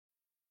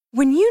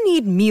When you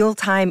need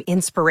mealtime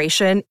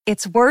inspiration,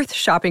 it's worth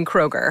shopping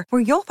Kroger,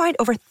 where you'll find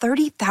over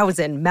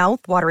 30,000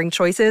 mouth-watering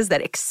choices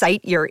that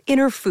excite your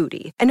inner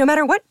foodie. And no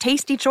matter what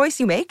tasty choice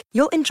you make,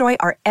 you'll enjoy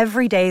our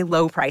everyday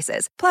low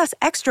prices, plus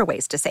extra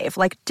ways to save,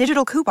 like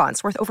digital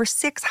coupons worth over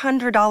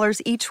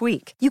 $600 each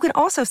week. You can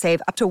also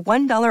save up to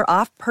 $1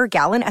 off per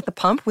gallon at the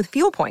pump with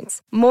fuel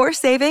points. More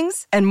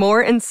savings and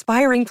more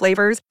inspiring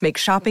flavors make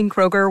shopping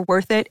Kroger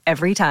worth it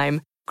every time.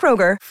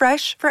 Kroger,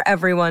 fresh for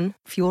everyone.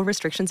 Fuel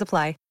restrictions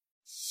apply.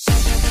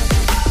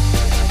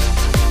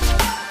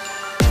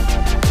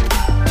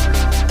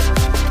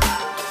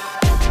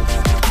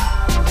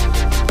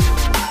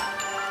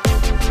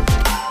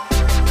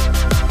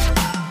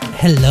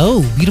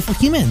 Hello, beautiful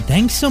human.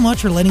 Thanks so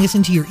much for letting us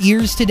into your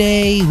ears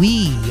today.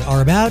 We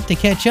are about to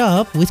catch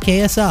up with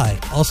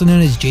KSI, also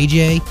known as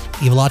JJ.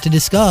 We have a lot to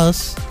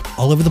discuss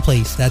all over the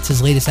place. That's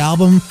his latest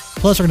album.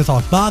 Plus, we're going to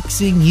talk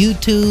boxing,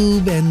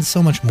 YouTube, and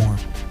so much more.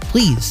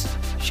 Please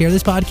share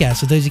this podcast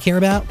with those you care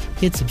about.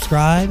 Hit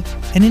subscribe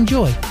and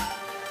enjoy.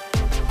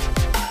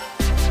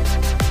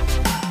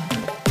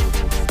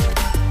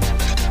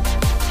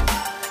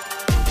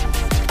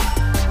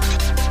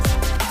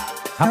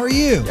 How are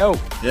you? Yo.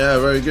 Yeah,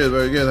 very good,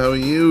 very good. How are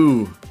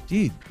you?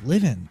 Dude,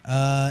 living.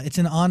 It's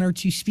an honor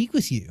to speak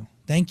with you.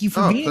 Thank you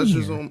for being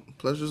here.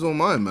 Pleasure's all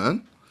mine,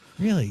 man.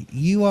 Really?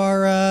 You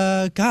are,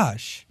 an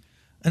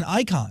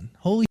icon.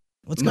 Holy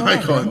what's going on?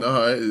 Icon, all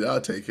right,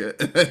 I'll take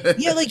it.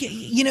 Yeah,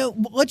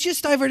 let's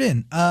just dive right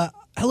in.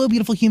 Hello,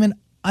 beautiful human.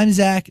 I'm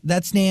Zach.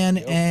 That's Stan.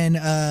 Yo. And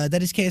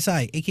that is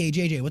KSI, a.k.a.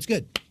 JJ. What's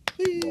good?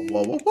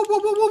 Whoa.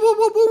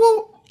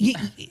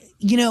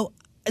 You know,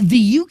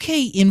 the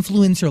UK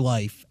influencer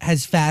life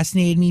has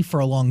fascinated me for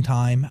a long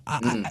time.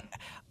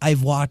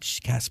 I've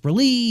watched Casper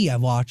Lee.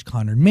 I've watched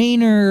Conor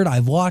Maynard.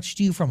 I've watched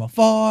you from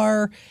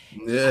afar.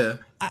 Yeah.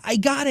 I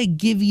gotta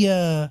give you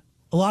a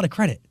lot of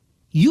credit.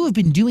 You have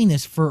been doing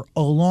this for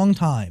a long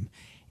time,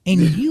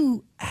 and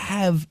you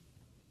have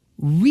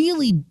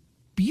really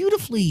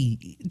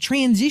beautifully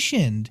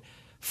transitioned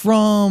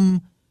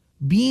from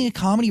being a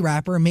comedy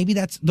rapper, and maybe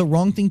that's the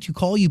wrong thing to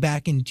call you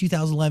back in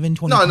 2011,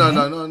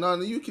 2010. No.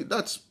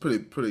 That's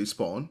pretty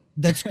spot on.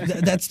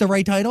 That's the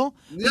right title?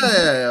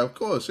 Yeah, of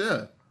course,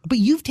 yeah. But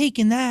you've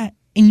taken that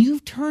and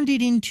you've turned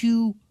it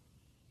into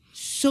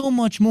so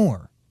much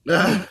more.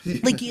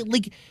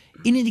 like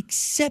in an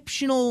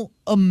exceptional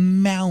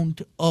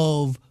amount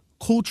of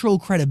cultural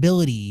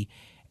credibility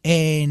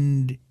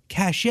and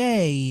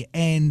cachet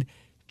and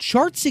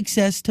chart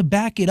success to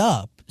back it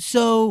up.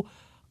 So,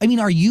 I mean,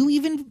 are you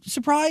even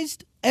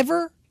surprised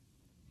ever?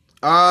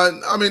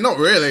 I mean, not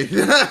really.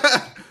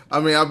 I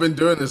mean, I've been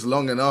doing this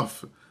long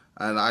enough,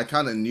 and I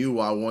kind of knew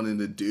what I wanted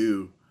to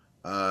do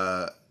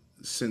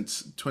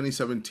since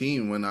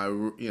 2017 when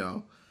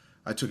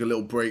I took a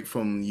little break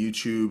from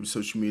YouTube,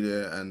 social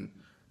media, and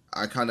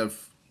I kind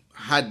of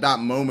had that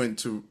moment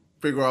to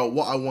figure out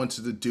what I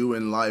wanted to do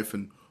in life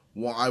and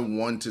what I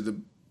wanted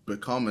to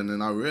become. And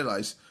then I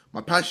realized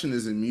my passion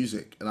is in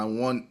music, and I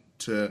want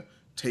to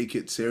take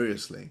it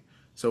seriously.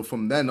 So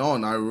from then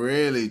on, I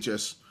really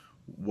just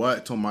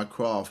worked on my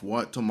craft,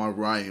 worked on my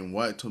writing,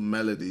 worked on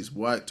melodies,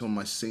 worked on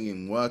my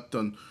singing, worked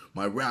on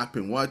my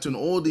rapping, worked on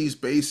all these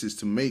bases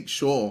to make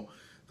sure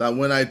that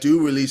when I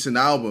do release an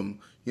album,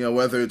 you know,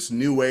 whether it's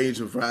New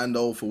Age of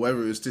Randolph or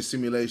whether it's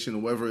Dissimulation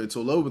or whether it's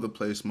all over the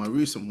place, my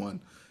recent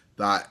one,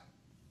 that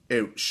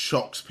it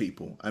shocks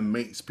people and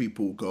makes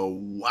people go,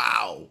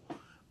 wow,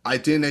 I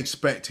didn't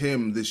expect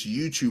him, this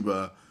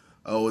YouTuber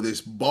or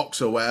this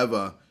boxer or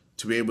whatever,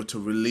 to be able to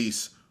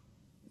release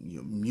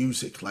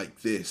music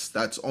like this.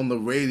 That's on the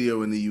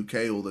radio in the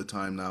UK all the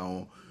time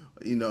now.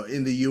 You know,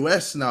 in the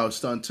US now, it's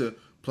starting to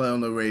play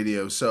on the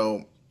radio.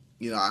 So,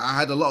 you know, I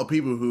had a lot of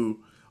people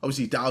who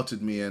obviously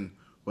doubted me and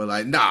were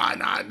like,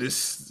 nah,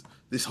 this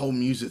whole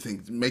music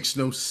thing makes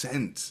no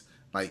sense.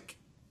 Like,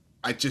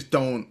 I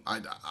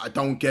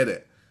don't get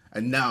it.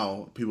 And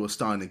now people are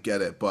starting to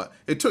get it. But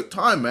it took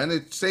time, man.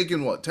 It's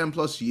taken, 10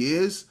 plus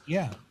years?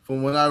 Yeah.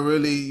 From when I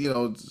really,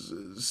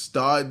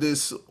 started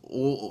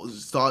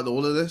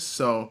all of this.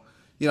 So,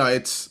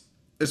 it's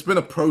been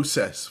a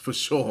process for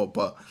sure,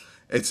 but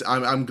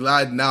I'm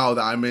glad now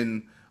that I'm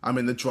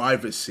in the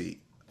driver's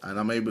seat and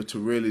I'm able to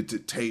really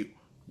dictate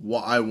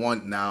what I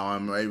want now.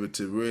 I'm able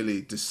to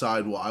really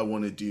decide what I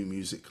want to do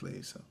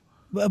musically. So.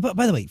 But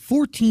by the way,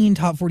 14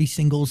 top 40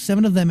 singles,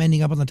 7 of them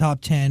ending up on the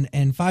top 10,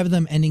 and 5 of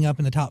them ending up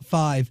in the top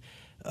 5.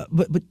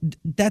 But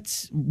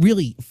that's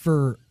really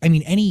for,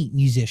 any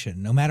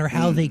musician, no matter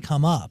how they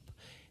come up,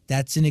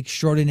 that's an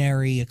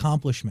extraordinary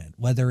accomplishment,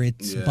 whether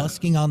it's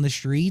busking on the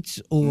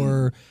streets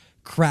or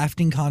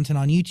crafting content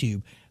on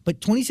YouTube. But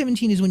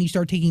 2017 is when you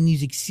start taking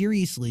music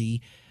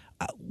seriously.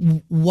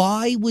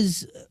 Why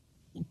was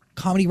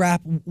comedy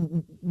rap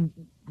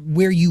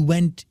where you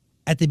went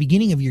at the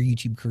beginning of your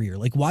YouTube career?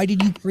 Like, why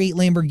did you create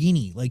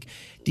Lamborghini? Like,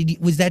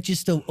 was that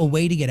just a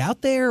way to get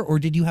out there, or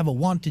did you have a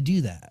want to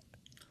do that?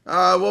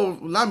 Well,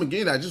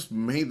 Lamborghini, I just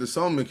made the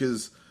song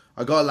because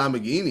I got a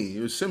Lamborghini.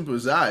 It was simple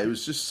as that. It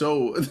was just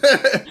so.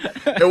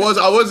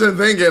 I wasn't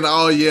thinking,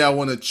 oh yeah, I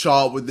want to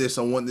chart with this.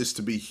 I want this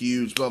to be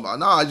huge. Blah blah.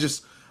 No,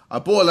 I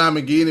bought a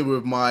Lamborghini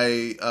with my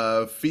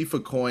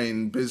FIFA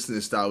coin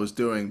business that I was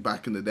doing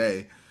back in the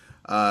day.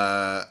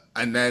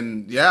 And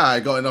then yeah, I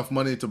got enough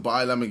money to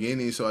buy a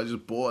Lamborghini, so I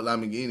just bought a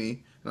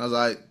Lamborghini, and I was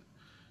like,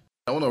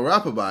 I want to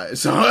rap about it,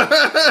 so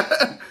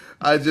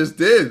I just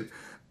did,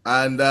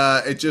 and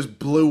it just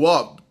blew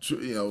up,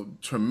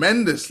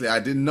 tremendously. I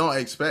did not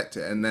expect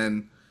it, and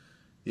then,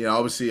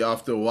 obviously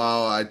after a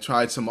while, I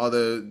tried some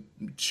other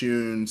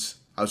tunes.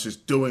 I was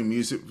just doing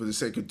music for the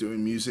sake of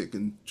doing music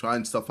and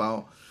trying stuff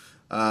out,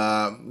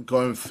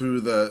 going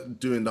through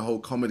doing the whole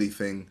comedy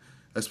thing,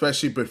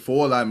 especially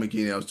before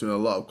Lamborghini. I was doing a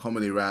lot of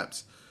comedy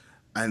raps,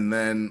 and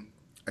then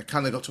I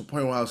kind of got to a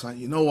point where I was like,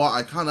 you know what,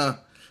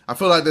 I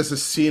feel like there's a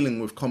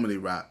ceiling with comedy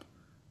rap.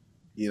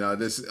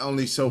 There's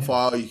only so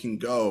far you can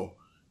go.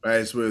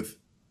 Whereas with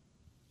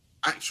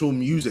actual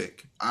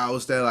music, I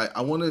was there like,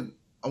 I want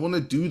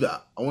to do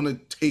that. I want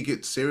to take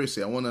it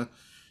seriously. I want to,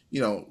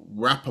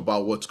 rap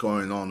about what's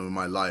going on in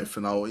my life.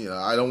 And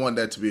I don't want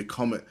there to be a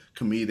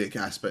comedic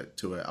aspect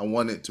to it. I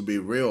want it to be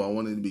real. I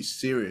want it to be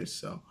serious.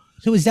 So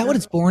is that what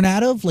it's born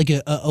out of? Like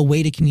a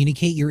way to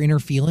communicate your inner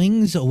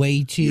feelings, a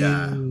way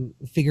to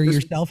figure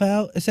yourself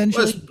out,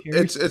 essentially?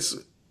 Well,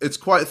 it's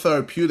quite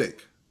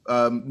therapeutic.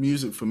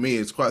 Music for me,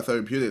 it's quite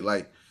therapeutic.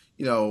 Like,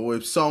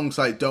 with songs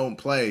like Don't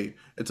Play,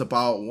 it's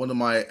about one of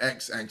my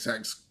ex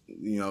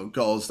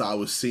girls that I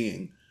was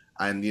seeing,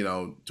 and,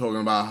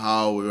 talking about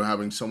how we were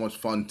having so much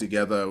fun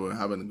together, we were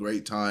having a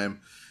great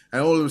time.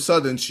 And all of a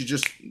sudden she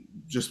just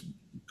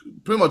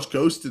pretty much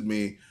ghosted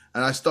me.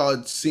 And I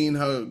started seeing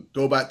her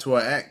go back to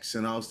her ex,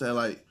 and I was there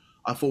like,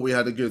 I thought we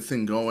had a good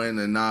thing going,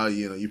 and now,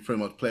 you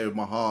pretty much play with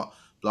my heart,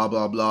 blah,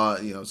 blah, blah,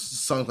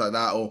 songs like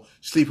that. Or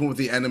Sleeping with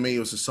the Enemy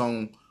was a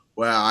song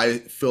where I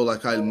feel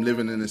like I'm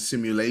living in a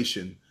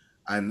simulation,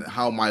 and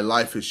how my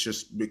life has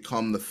just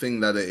become the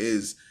thing that it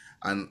is.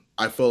 And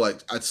I feel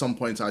like at some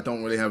points I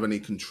don't really have any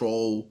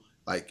control.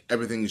 Like,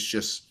 everything is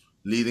just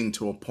leading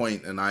to a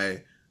point, and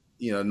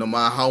no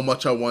matter how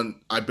much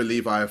I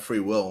believe I have free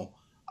will,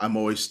 I'm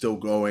always still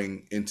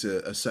going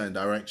into a certain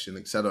direction,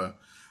 etc.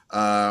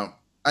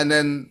 And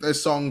then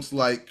there's songs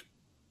like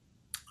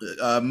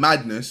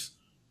Madness,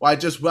 where I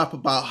just rap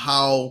about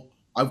how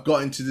I've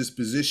got into this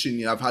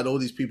position. I've had all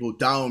these people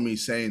down on me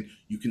saying,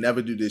 you can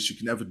never do this, you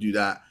can never do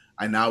that.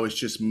 And now it's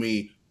just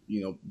me,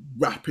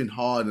 rapping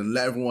hard and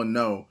let everyone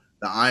know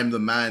that I'm the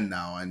man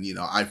now. And,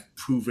 I've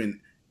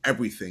proven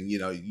everything.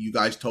 You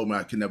guys told me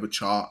I could never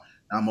chart.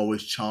 I'm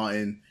always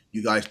charting.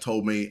 You guys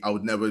told me I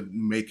would never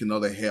make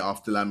another hit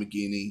after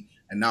Lamborghini,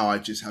 and now I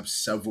just have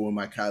several in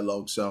my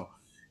catalog. So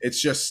it's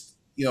just,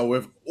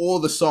 with all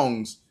the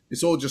songs,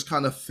 it's all just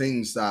kind of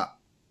things that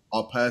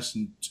are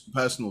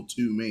personal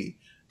to me.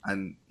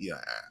 And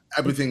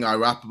everything I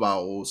rap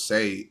about or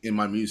say in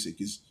my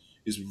music is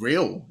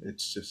real.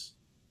 It's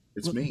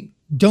me.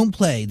 Don't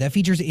Play, that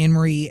features Anne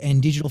Marie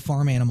and Digital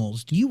Farm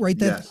Animals. Do you write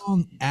that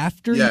song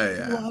after you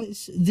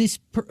realize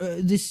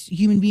this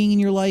human being in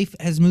your life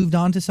has moved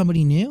on to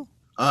somebody new?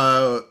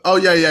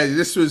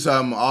 This was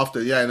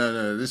after.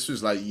 No, this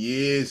was like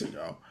years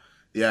ago.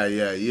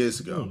 Years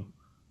ago.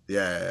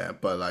 Yeah,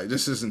 but like,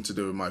 this isn't to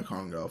do with my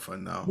current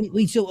girlfriend now.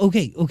 Wait, so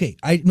okay.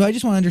 I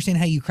just want to understand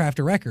how you craft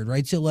a record,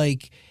 right? So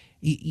like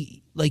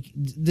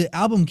the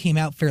album came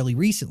out fairly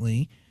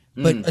recently,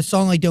 but a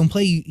song like Don't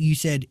Play, you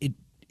said it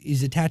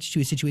is attached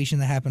to a situation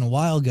that happened a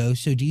while ago.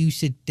 So do you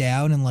sit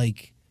down and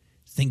like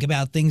think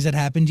about things that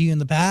happened to you in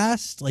the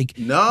past? Like,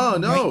 no,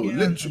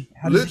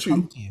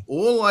 literally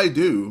all I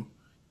do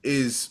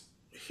is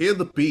hear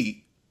the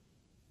beat,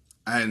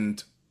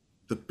 and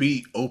the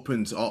beat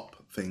opens up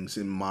things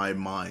in my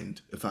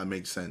mind, if that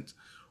makes sense.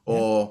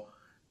 Or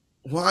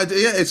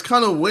it's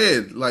kind of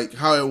weird, like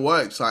how it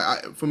works.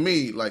 Like for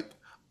me, like,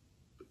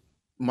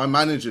 my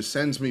manager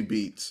sends me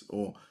beats,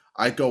 or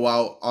I go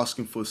out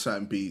asking for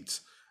certain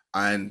beats,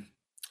 and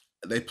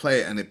they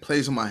play it, and it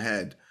plays in my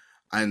head,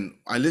 and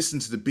I listen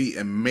to the beat,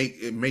 and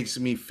it makes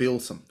me feel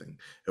something.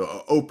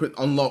 It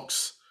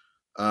unlocks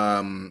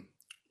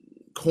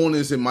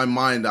corners in my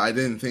mind that I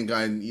didn't think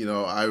I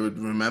would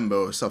remember,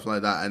 or stuff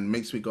like that, and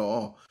makes me go,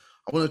 oh,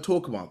 I want to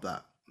talk about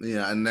that.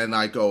 And then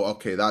I go,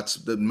 okay, that's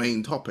the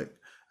main topic.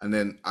 And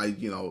then I,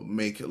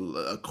 make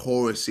a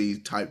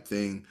chorusy type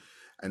thing,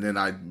 and then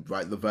I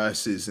write the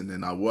verses, and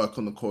then I work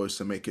on the chorus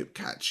to make it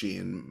catchy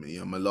and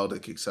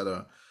melodic,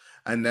 etc.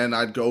 And then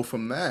I'd go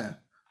from there.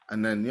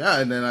 And then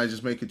I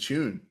just make a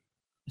tune.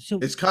 So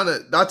it's kind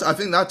of I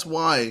think that's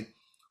why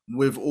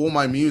with all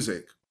my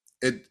music,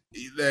 there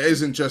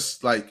isn't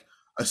just like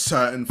a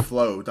certain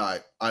flow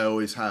that I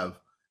always have.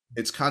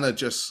 It's kind of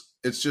just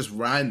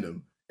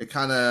random. It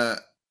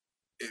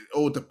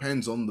all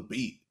depends on the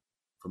beat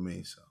for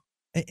me. So.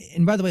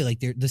 And by the way, like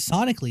the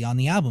sonically on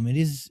the album,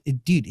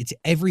 dude, it's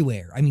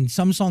everywhere. I mean,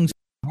 some songs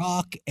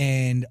rock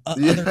and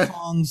other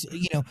songs,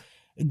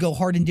 go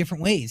hard in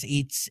different ways.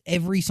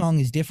 Every song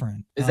is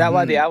different. Is that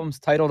why the album's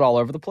titled All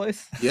Over the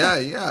Place?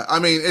 Yeah. I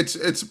mean, it's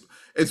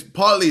it's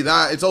partly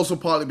that. It's also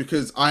partly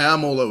because I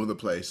am all over the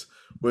place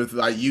with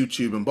like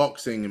YouTube and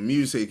boxing and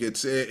music.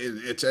 It's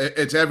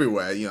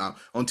everywhere, you know,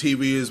 on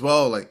TV as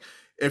well. Like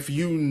if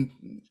you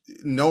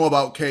know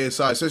about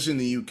KSI, especially in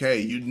the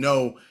UK, you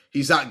know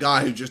he's that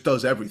guy who just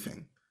does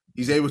everything.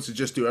 He's able to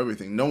just do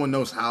everything. No one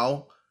knows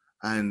how,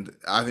 and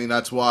I think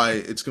that's why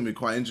it's going to be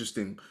quite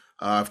interesting.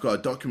 I've got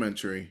a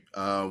documentary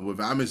with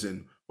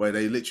Amazon where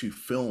they literally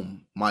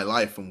film my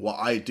life and what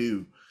I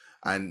do,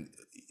 and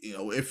you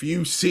know, if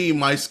you see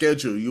my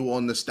schedule, you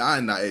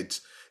understand that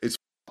it's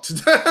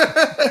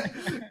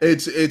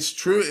it's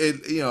true.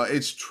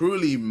 It's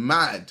truly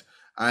mad,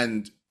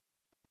 and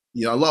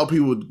you know, a lot of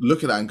people would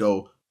look at that and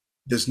go,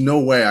 "There's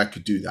no way I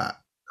could do that.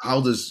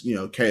 How does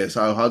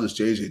KSI? How does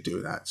JJ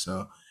do that?"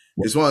 So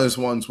it's one of those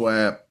ones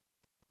where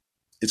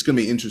it's going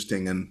to be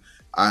interesting, and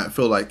I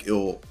feel like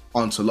it'll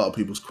answer a lot of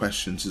people's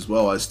questions as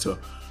well as to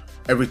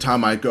every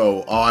time I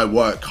go, "Oh, I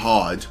work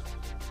hard,"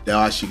 they'll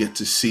actually get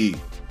to see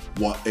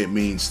what it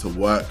means to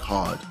work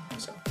hard.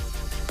 So.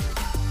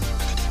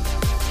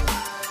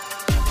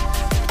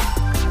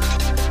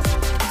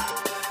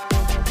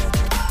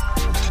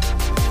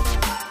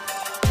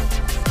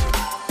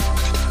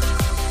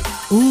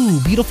 Ooh,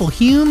 beautiful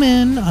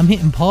human. I'm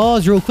hitting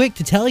pause real quick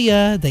to tell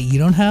you that you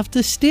don't have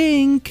to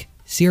stink.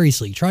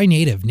 Seriously, try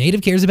Native.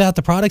 Native cares about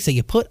the products that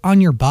you put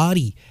on your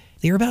body.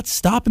 They're about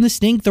stopping the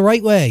stink the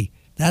right way.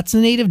 That's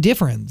the Native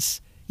difference.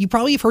 You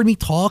probably have heard me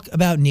talk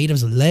about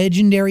Native's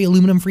legendary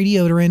aluminum-free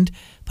deodorant,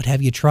 but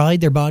have you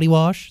tried their body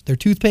wash, their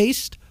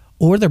toothpaste,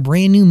 or their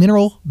brand new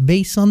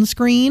mineral-based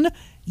sunscreen?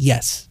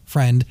 Yes,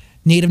 friend.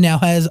 Native now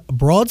has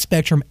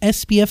broad-spectrum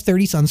SPF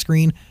 30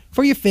 sunscreen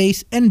for your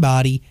face and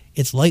body.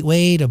 It's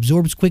lightweight,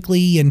 absorbs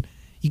quickly, and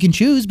you can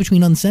choose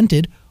between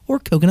unscented or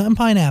coconut and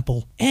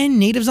pineapple. And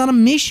Native's on a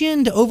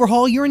mission to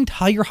overhaul your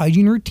entire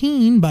hygiene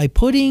routine by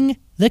putting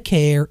the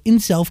care in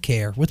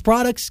self-care with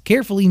products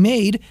carefully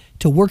made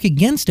to work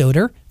against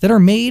odor that are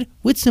made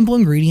with simple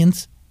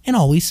ingredients and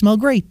always smell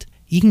great.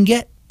 You can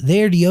get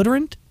their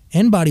deodorant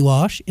and body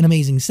wash in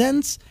amazing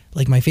scents,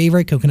 like my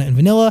favorite, coconut and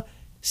vanilla,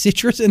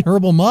 citrus and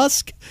herbal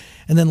musk,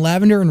 and then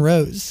lavender and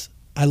rose.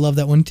 I love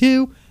that one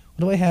too. What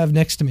do I have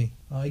next to me?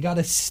 I got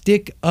a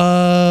stick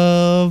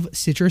of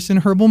citrus and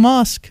herbal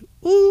musk.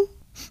 Ooh,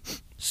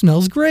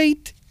 smells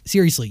great.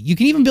 Seriously, you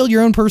can even build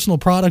your own personal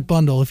product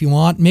bundle if you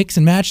want. Mix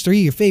and match 3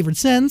 of your favorite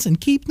scents and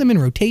keep them in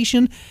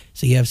rotation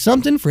so you have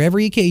something for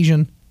every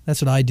occasion. That's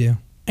what I do.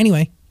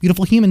 Anyway,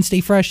 beautiful humans, stay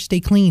fresh,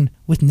 stay clean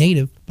with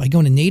Native by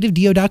going to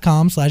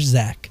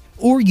nativedeo.com/Zach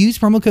or use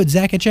promo code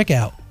Zach at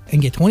checkout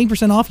and get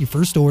 20% off your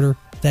first order.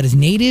 That is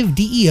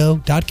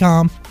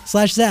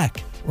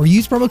nativedeo.com/Zach or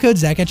use promo code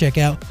Zach at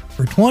checkout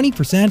for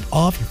 20%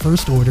 off your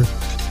first order.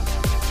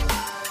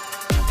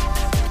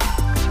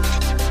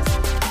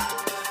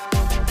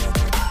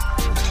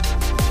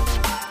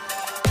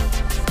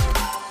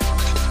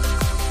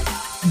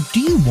 Do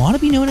you want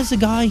to be known as a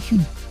guy who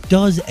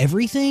does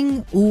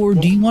everything, or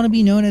do you want to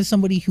be known as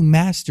somebody who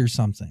masters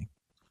something?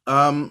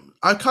 I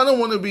kind of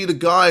want to be the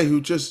guy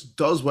who just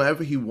does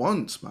whatever he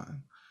wants,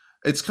 man.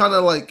 It's kind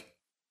of like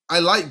I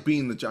like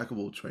being the jack of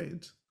all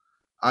trades.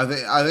 I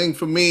think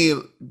for me,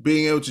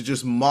 being able to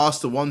just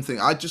master one thing,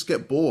 I just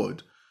get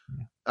bored.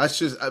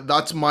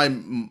 That's my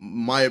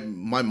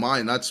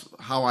mind. That's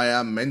how I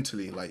am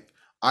mentally. Like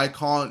I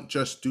can't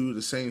just do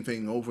the same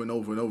thing over and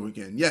over and over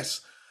again. Yes,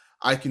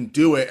 I can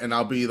do it and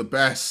I'll be the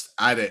best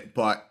at it,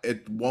 but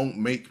it won't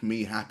make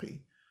me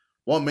happy.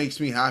 What makes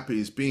me happy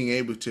is being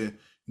able to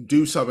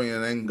do something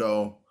and then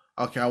go,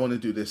 okay, I want to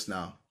do this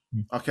now.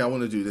 Okay, I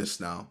want to do this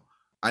now.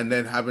 And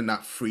then having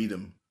that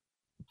freedom.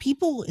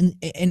 People,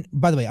 and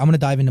by the way, I'm going to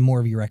dive into more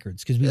of your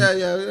records because we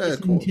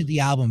listened to the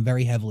album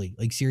very heavily.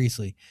 Like,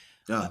 seriously.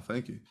 Yeah,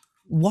 thank you.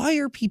 Why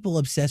are people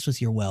obsessed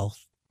with your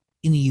wealth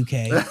in the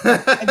UK?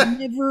 I've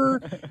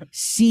never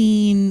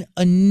seen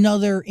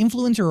another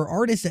influencer or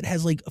artist that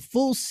has like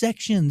full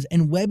sections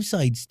and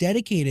websites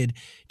dedicated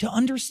to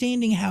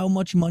understanding how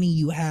much money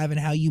you have and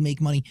how you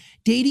make money,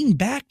 dating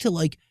back to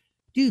like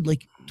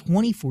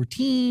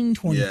 2014,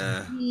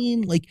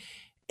 2015. Yeah. Like,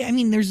 I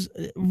mean, there's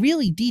a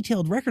really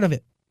detailed record of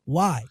it.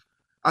 Why?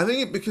 I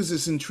think because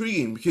it's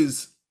intriguing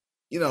because,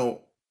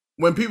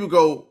 when people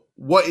go,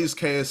 what is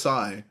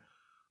KSI?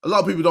 A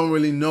lot of people don't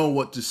really know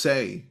what to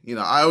say.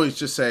 I always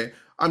just say,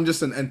 I'm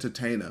just an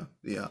entertainer.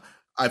 Yeah.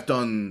 I've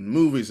done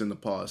movies in the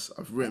past.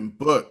 I've written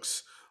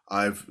books.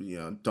 I've,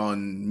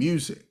 done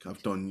music.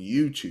 I've done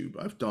YouTube.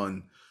 I've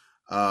done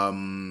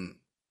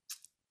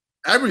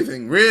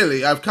everything,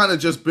 really. I've kind of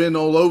just been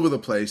all over the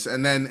place.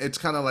 And then it's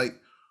kind of like,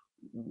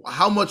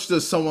 how much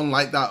does someone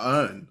like that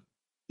earn?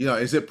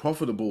 Is it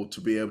profitable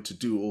to be able to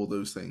do all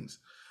those things?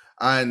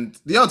 And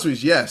the answer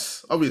is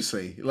yes,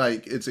 obviously.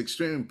 Like, it's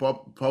extremely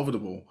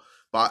profitable.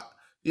 But,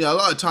 a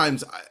lot of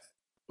times,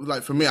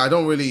 for me, I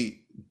don't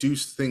really do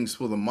things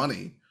for the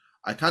money.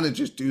 I kind of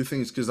just do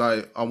things because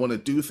I want to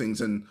do things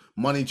and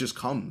money just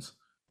comes.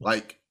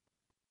 Like,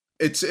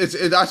 that's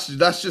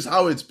just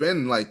how it's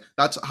been. Like,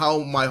 that's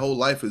how my whole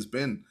life has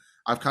been.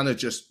 I've kind of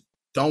just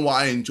done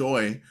what I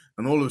enjoy.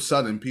 And all of a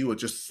sudden, people are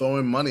just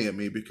throwing money at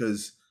me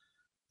because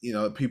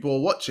people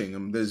are watching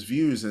and there's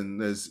views and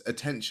there's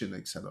attention,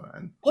 etc.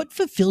 And What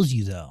fulfills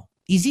you though?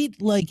 Is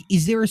it like,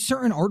 is there a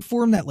certain art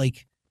form that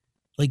like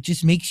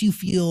just makes you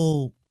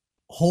feel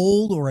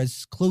whole or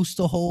as close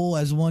to whole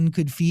as one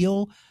could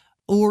feel?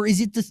 Or is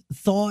it the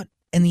thought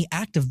and the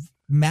act of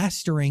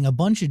mastering a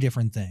bunch of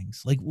different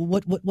things? Like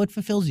what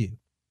fulfills you?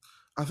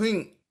 I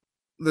think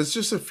there's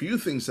just a few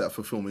things that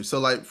fulfill me. So,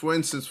 like for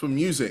instance, for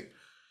music,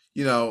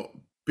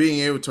 being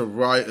able to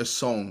write a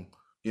song,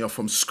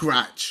 from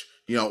scratch.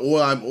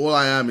 All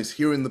I am is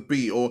hearing the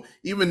beat, or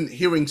even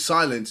hearing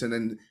silence, and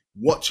then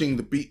watching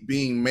the beat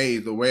being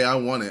made the way I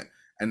want it,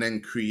 and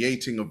then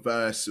creating a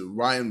verse,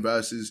 writing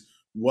verses,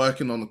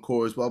 working on the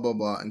chorus, blah blah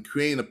blah, and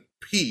creating a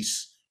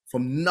piece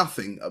from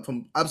nothing,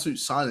 from absolute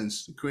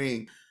silence, to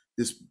creating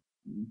this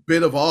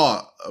bit of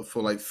art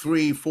for like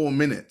 3-4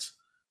 minutes,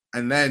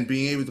 and then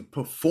being able to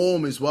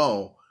perform as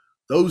well.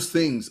 Those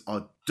things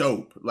are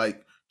dope.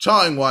 Like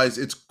charting wise,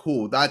 it's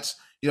cool. That's,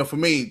 for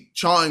me,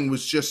 charting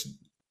was just,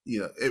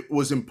 it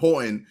was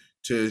important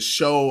to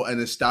show and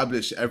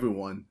establish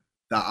everyone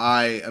that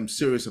I am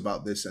serious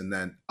about this, and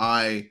then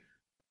I'm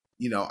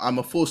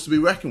a force to be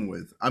reckoned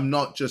with. I'm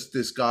not just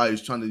this guy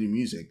who's trying to do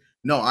music.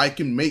 No, I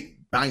can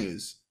make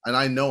bangers, and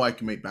I know I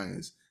can make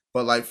bangers.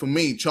 But like for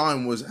me,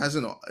 charting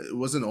it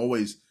wasn't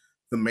always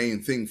the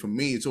main thing for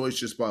me. It's always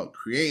just about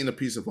creating a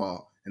piece of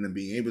art and then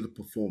being able to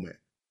perform it,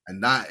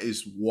 and that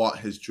is what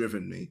has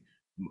driven me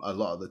a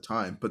lot of the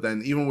time. But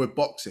then even with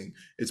boxing,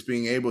 it's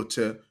being able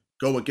to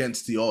go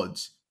against the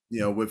odds.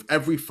 With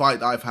every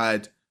fight I've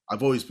had,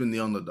 I've always been the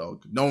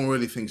underdog. No one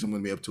really thinks I'm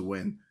going to be able to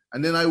win,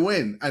 and then I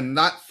win, and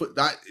that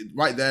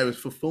right there is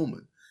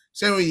fulfillment.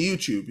 Same with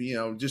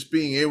YouTube. Just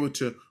being able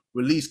to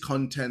release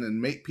content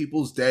and make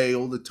people's day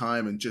all the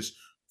time, and just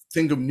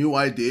think of new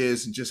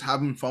ideas and just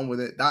having fun with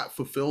it, that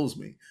fulfills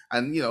me.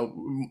 And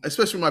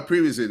especially my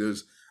previous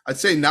videos, I'd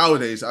say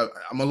nowadays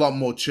I'm a lot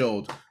more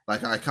chilled.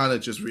 Like I kind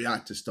of just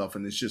react to stuff,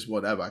 and it's just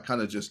whatever. I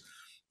kind of just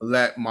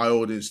let my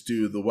audience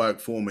do the work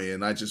for me,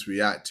 and I just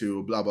react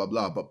to blah blah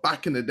blah. But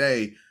back in the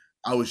day,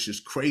 I was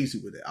just crazy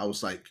with it. I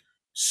was like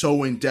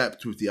so in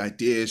depth with the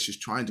ideas,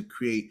 just trying to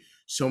create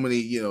so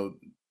many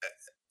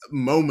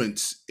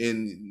moments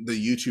in the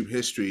YouTube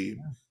history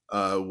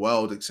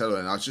world, etc.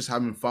 And I was just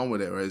having fun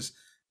with it. Whereas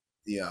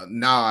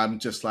now I'm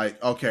just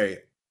like, okay,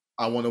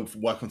 I want to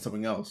work on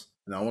something else,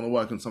 and I want to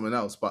work on something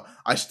else, but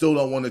I still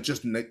don't want to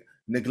just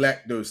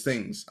neglect those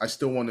things. I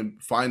still want to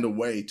find a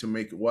way to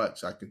make it work,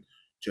 so I can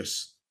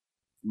just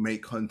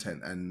make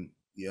content and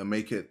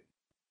make it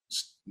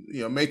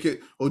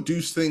or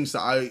do things that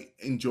I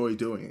enjoy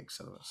doing,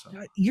 etc. So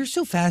You're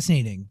so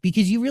fascinating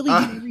because you really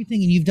did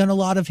everything, and you've done a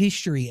lot of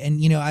history.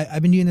 And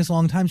I've been doing this a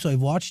long time, so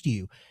I've watched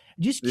you.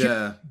 Just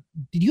curious,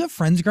 did you have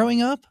friends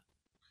growing up?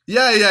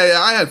 Yeah.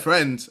 I had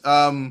friends.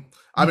 I mean,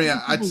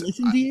 I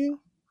listen to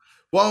you.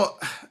 Well,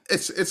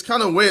 it's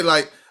kind of weird.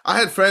 Like I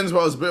had friends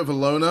where I was a bit of a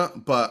loner,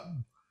 but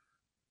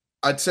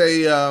I'd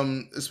say,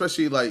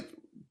 especially like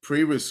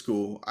previous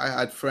school, I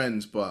had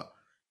friends, but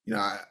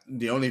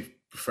the only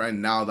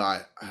friend now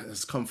that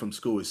has come from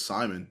school is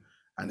Simon,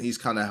 and he's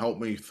kind of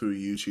helped me through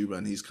YouTube,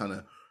 and he's kind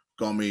of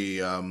got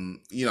me,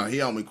 he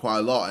helped me quite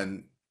a lot,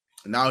 and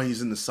now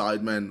he's in the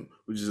Sidemen,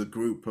 which is a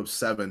group of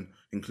 7,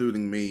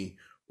 including me,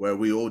 where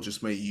we all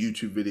just make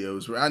YouTube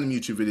videos, random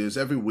YouTube videos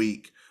every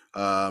week,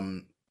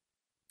 and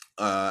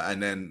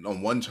then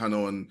on one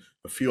channel and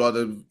a few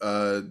other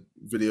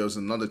videos,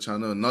 another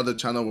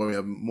channel where we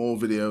have more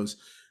videos.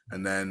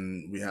 And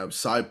then we have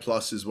Side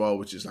Plus as well,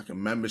 which is like a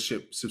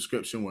membership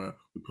subscription where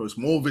we post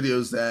more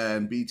videos there,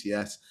 and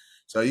BTS.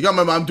 So you got to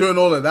remember, I'm doing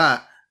all of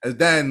that. And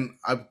then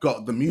I've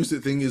got the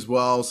music thing as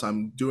well. So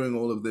I'm doing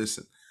all of this.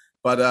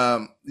 But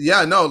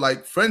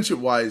like friendship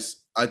wise,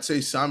 I'd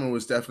say Simon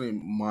was definitely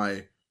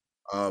my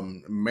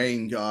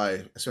main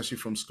guy, especially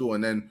from school.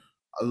 And then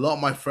a lot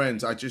of my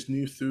friends I just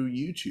knew through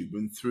YouTube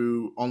and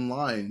through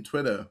online,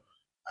 Twitter.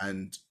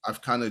 And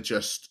I've kind of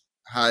just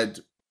had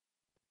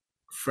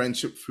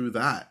friendship through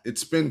that.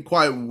 It's been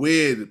quite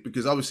weird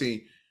because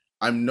obviously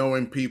I'm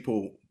knowing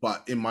people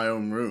but in my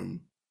own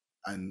room,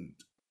 and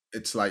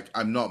it's like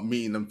I'm not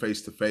meeting them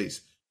face to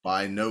face, but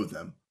I know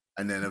them,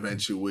 and then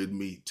eventually we'd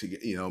meet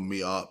to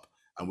meet up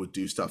and we'd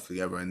do stuff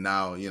together. And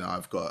now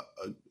I've got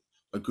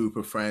a group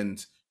of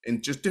friends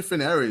in just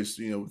different areas,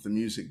 with the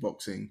music,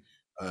 boxing,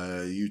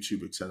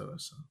 YouTube, etc.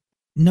 So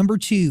number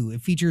 2,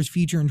 it features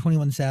Future and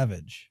 21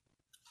 Savage.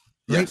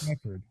 Great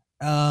record.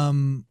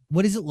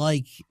 What is it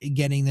like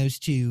getting those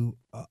two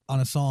on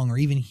a song, or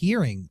even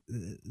hearing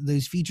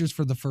those features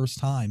for the first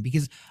time?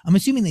 Because I'm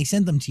assuming they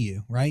sent them to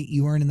you, right?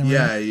 You weren't in the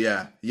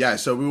room. Yeah.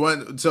 So we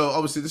went. So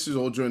obviously this is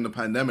all during the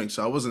pandemic,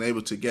 so I wasn't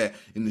able to get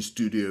in the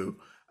studio,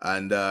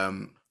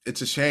 and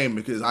it's a shame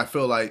because I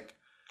feel like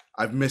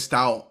I've missed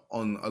out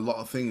on a lot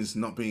of things,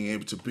 not being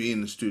able to be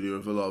in the studio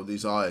with a lot of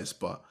these artists.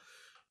 But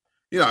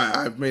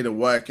I've made it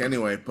work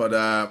anyway. But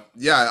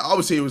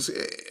obviously it was.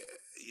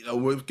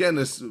 We're getting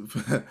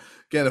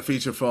a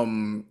feature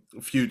from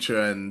Future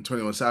and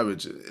 21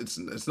 Savage. It's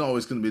not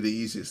always going to be the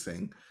easiest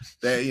thing.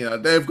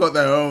 They've got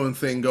their own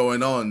thing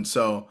going on.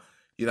 So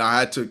I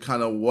had to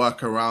kind of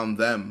work around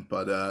them,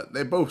 but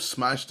they both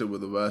smashed it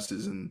with the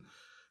verses, and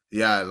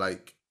yeah,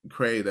 like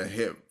create a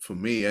hit for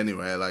me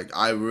anyway. Like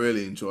I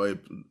really enjoyed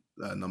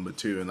number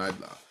two, and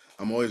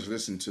I'm always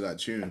listening to that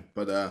tune.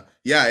 But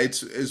yeah,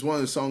 it's one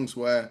of the songs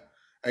where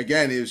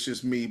again it's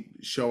just me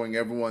showing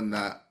everyone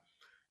that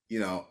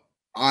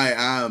I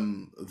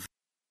am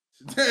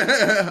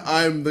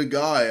I'm the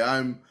guy.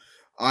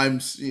 I'm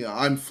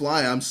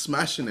flying. I'm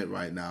smashing it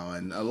right now,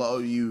 and a lot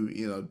of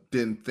you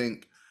didn't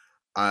think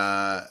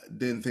I'd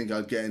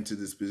get into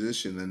this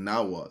position, and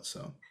now what?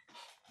 So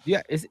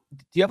yeah, do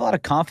you have a lot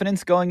of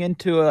confidence going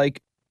into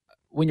like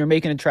when you're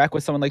making a track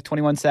with someone like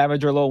 21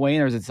 Savage or Lil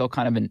Wayne, or is it still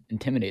kind of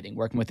intimidating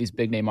working with these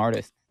big name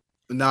artists?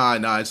 Nah,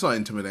 it's not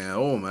intimidating at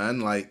all,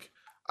 man. Like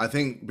I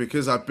think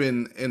because I've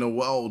been in a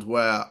world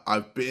where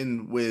I've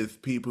been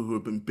with people who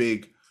have been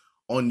big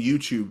on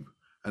YouTube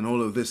and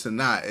all of this and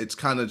that, it's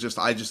kind of just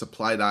I just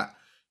apply that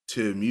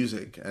to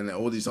music and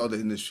all these other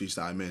industries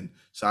that I'm in.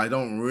 So I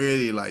don't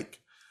really like.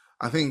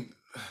 I think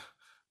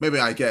maybe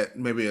I get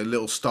maybe a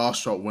little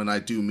starstruck when I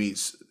do meet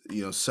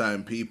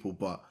certain people,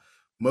 but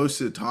most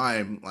of the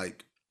time,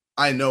 like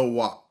I know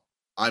what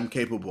I'm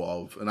capable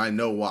of and I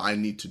know what I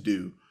need to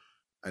do,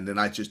 and then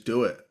I just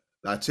do it.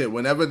 That's it.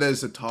 Whenever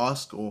there's a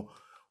task or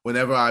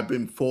whenever I've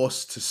been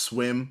forced to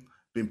swim,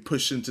 been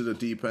pushed into the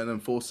deep end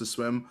and forced to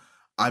swim,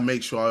 I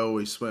make sure I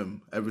always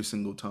swim every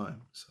single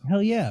time. So.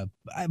 Hell yeah.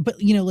 But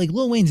like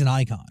Lil Wayne's an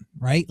icon,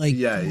 right? Like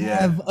yeah.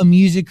 have a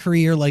music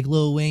career like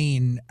Lil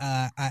Wayne.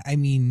 I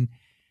mean,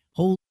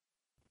 whole,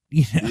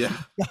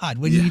 God,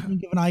 when you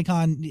think of an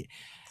icon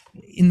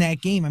in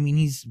that game, I mean,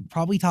 he's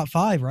probably top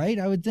 5, right?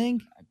 I would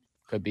think.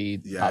 Could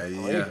be. Yeah.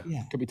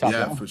 Could be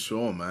top 1. For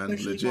sure, man.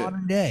 Especially legit.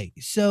 Modern day.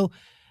 So,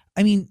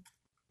 I mean,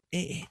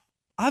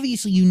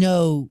 obviously,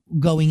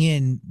 going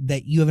in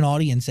that you have an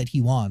audience that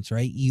he wants,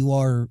 right? You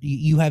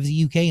have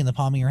the UK in the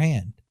palm of your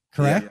hand,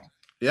 correct?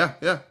 Yeah.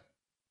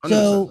 100%.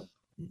 So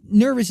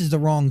nervous is the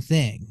wrong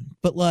thing,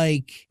 but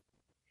like,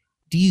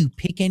 do you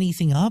pick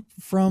anything up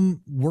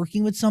from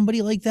working with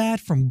somebody like that,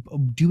 from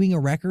doing a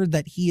record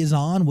that he is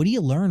on? What do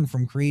you learn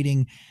from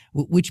creating,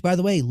 which by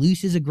the way,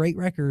 Loose is a great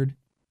record.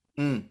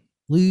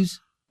 Lose,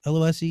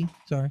 LOSE,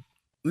 sorry.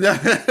 Yeah.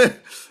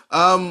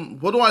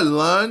 What do I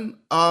learn?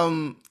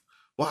 Well,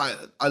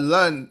 I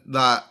learned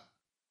that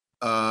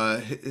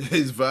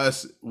his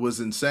verse was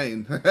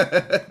insane.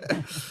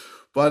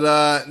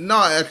 But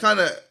no,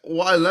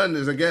 what I learned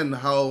is again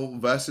how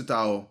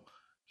versatile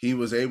he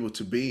was able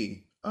to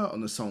be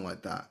on a song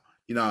like that.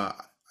 I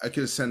could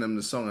have sent him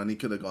the song and he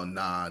could have gone,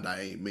 nah, that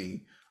ain't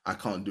me. I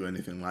can't do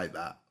anything like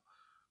that.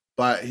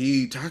 But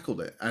he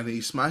tackled it and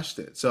he smashed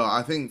it. So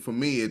I think for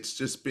me, it's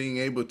just being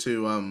able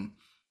to,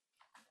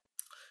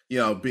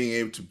 being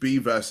able to be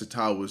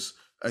versatile was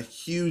a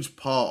huge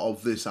part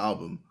of this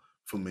album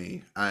for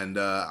me. And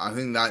I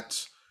think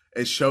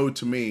it showed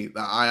to me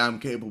that I am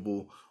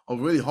capable of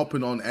really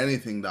hopping on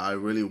anything that I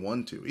really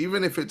want to,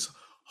 even if it's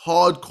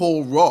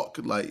hardcore rock.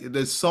 Like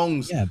there's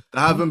songs that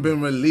haven't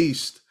been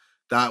released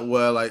that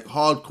were like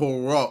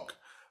hardcore rock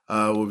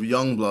with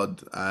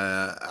Youngblood.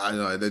 I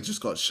know they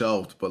just got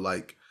shelved, but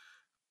like,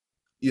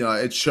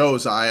 it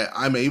shows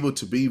I'm able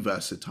to be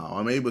versatile.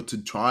 I'm able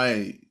to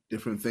try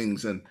different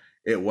things and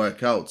it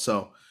work out.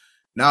 So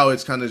now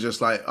it's kind of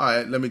just like, all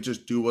right, let me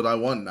just do what I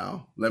want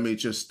now. Let me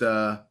just,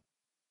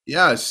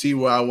 see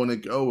where I want to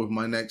go with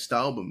my next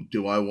album.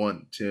 Do I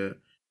want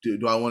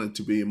it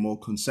to be a more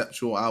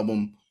conceptual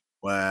album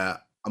where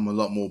I'm a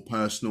lot more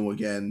personal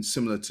again,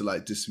 similar to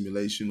like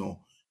Dissimulation, or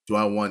do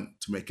I want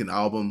to make an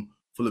album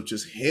full of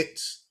just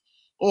hits?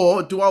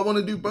 Or do I want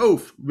to do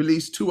both?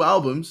 Release 2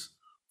 albums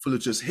full of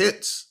just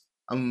hits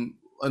and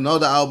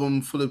another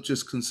album full of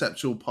just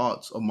conceptual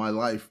parts of my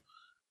life,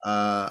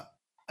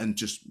 and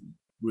just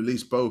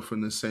release both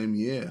in the same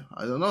year.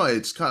 I don't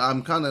know.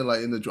 I'm kind of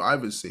like in the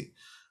driver's seat,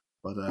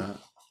 but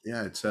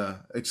it's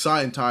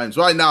exciting times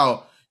right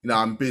now.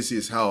 I'm busy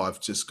as hell.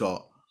 I've just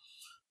got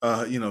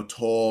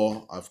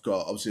tour. I've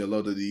got obviously a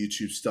lot of the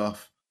YouTube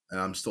stuff, and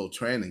I'm still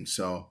training.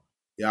 So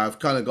yeah, I've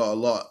kind of got a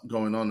lot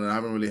going on, and I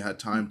haven't really had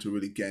time to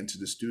really get into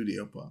the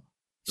studio. But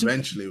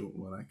eventually,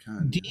 when I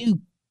can. Do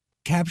you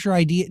capture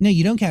idea? No,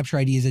 you don't capture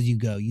ideas as you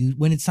go.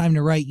 When it's time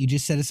to write, you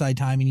just set aside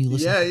time and you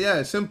listen.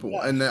 Yeah, simple.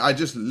 Yeah. And I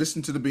just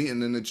listen to the beat,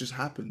 and then it just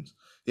happens.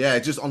 Yeah,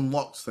 it just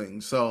unlocks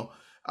things. So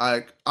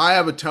I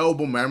have a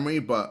terrible memory,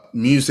 but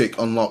music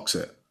unlocks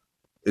it.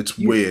 It's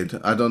weird.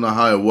 I don't know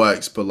how it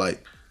works, but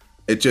like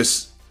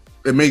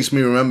it makes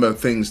me remember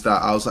things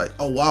that I was like,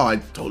 oh wow, I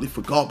totally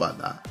forgot about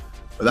that.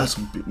 But that's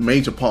a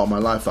major part of my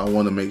life that I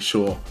want to make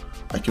sure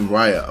I can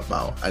write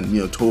about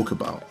and talk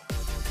about.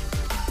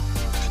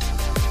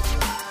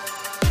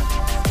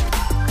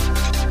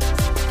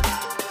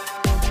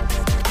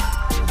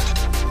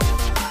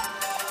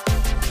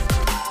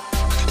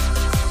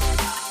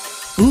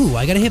 Ooh,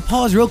 I gotta hit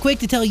pause real quick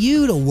to tell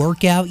you to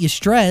work out your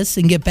stress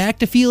and get back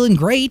to feeling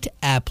great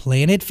at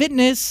Planet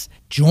Fitness.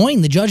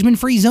 Join the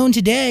judgment-free zone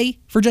today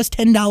for just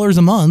 $10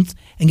 a month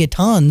and get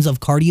tons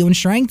of cardio and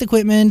strength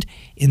equipment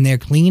in their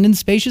clean and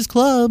spacious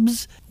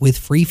clubs with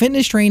free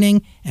fitness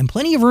training and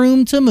plenty of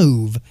room to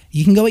move.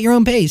 You can go at your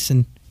own pace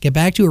and get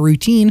back to a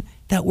routine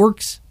that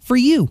works for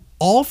you,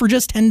 all for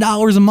just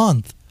 $10 a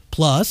month.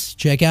 Plus,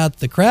 check out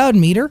the Crowd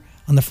Meter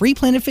on the free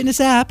Planet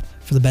Fitness app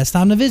for the best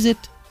time to visit.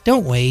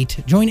 Don't wait.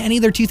 Join any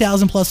of their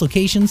 2,000 plus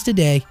locations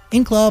today,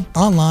 in club,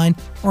 online,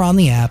 or on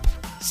the app.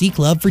 See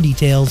club for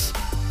details.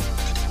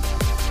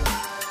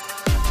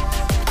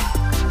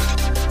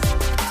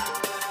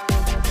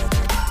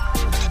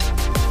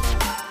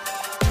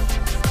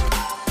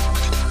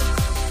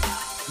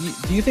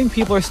 Do you think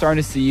people are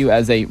starting to see you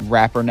as a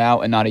rapper now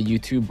and not a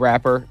YouTube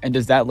rapper? And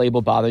does that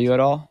label bother you at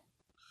all?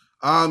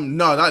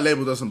 No, that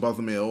label doesn't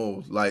bother me at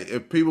all. Like,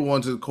 if people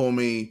wanted to call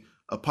me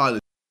a pilot,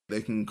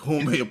 they can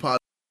call me a pilot.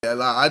 Like,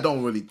 I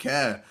don't really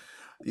care.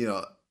 You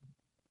know,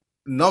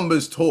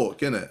 numbers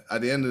talk, innit?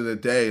 At the end of the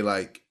day,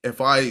 like, if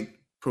I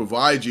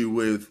provide you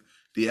with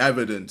the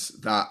evidence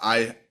that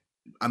I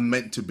am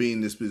meant to be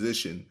in this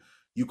position,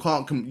 you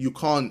can't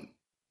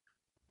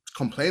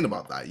complain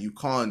about that. You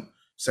can't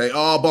say,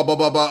 oh, blah, blah,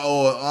 blah, blah,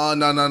 or, oh,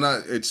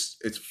 no.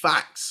 It's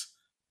facts.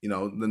 You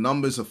know, the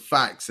numbers are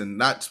facts. And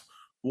that's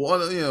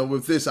what, you know,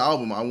 with this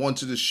album, I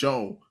wanted to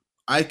show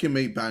I can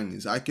make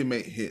bangers. I can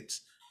make hits.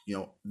 You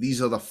know,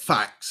 these are the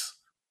facts.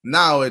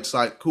 Now it's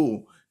like,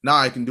 cool. Now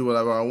I can do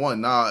whatever I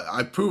want. Now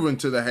I've proven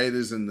to the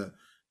haters and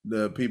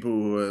the people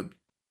who are,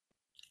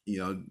 you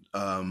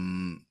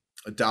know,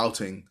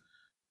 doubting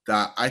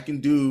that I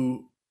can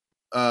do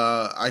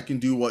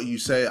what you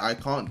say I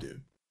can't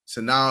do.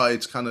 So now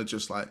it's kind of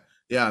just like,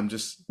 yeah, I'm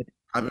just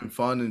having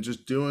fun and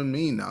just doing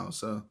me now.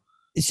 So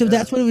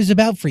That's what it was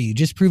about for you,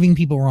 just proving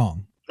people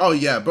wrong. Oh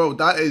yeah, bro.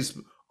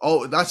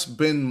 That's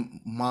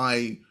been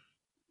my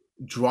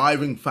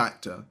driving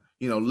factor.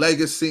 You know,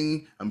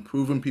 legacy and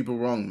proving people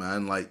wrong,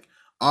 man. Like,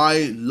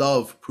 I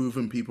love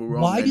proving people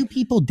wrong. Why do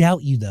people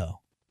doubt you though?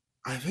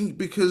 I think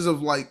because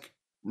of, like,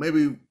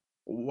 maybe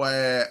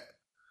where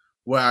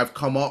I've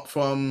come up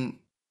from,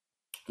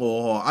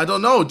 or I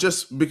don't know,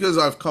 just because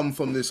I've come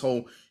from this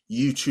whole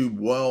YouTube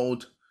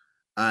world.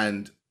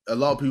 And a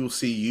lot of people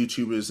see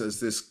YouTubers as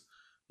this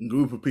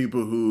group of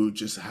people who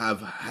just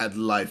have had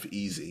life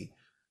easy.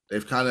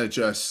 They've kind of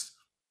just,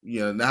 you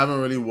know, they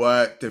haven't really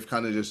worked. They've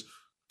kind of just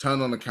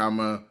turned on the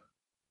camera,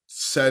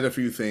 said a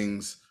few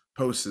things,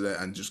 posted it,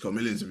 and just got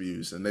millions of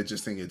views. And they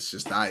just think it's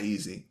just that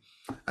easy.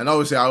 And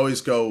obviously I always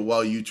go,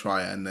 well, you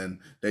try it. And then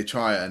they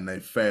try it and they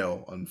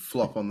fail and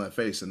flop on their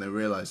face and they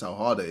realize how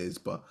hard it is.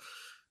 But,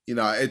 you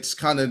know, it's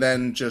kind of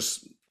then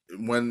just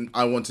when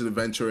I wanted to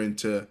venture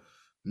into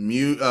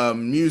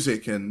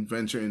music and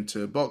venture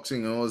into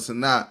boxing and all this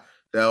and that,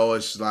 they're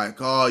always like,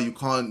 oh, you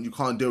can't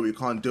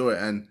do it.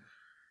 And,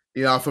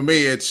 you know, for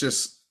me, it's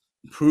just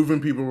proving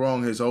people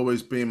wrong has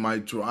always been my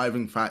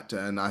driving factor.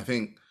 And I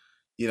think,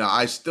 you know,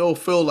 I still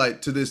feel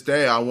like to this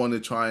day, I want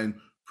to try and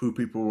prove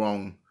people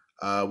wrong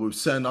with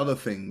certain other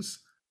things.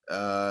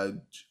 I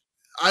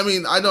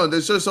mean, I know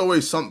there's just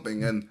always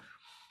something. And,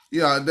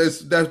 you know,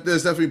 there's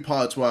definitely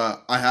parts where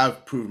I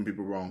have proven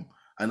people wrong.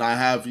 And I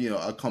have, you know,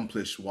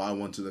 accomplished what I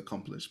wanted to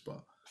accomplish.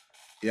 But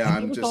yeah,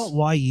 I'm just.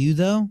 Why you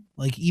though?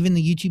 Like, even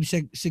the YouTube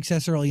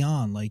success early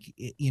on, like,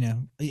 you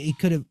know, it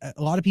could have.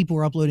 A lot of people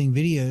were uploading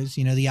videos.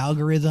 You know, the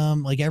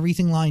algorithm, like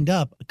everything lined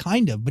up,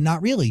 kind of, but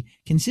not really.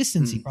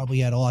 Consistency probably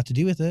had a lot to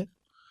do with it.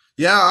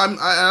 Yeah,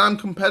 I'm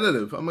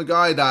competitive. I'm a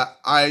guy that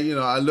I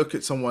look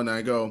at someone and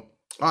I go,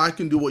 oh, I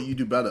can do what you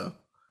do better.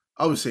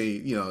 Obviously,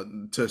 you know,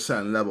 to a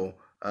certain level.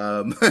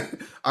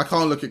 I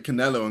can't look at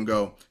Canelo and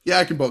go, yeah,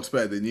 I can box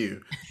better than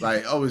you.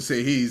 Like,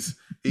 obviously he's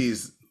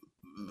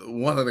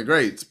one of the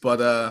greats,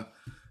 but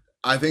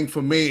I think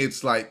for me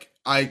it's like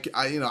I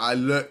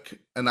look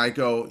and I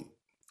go,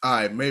 all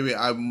right, maybe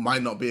I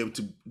might not be able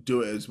to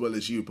do it as well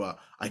as you, but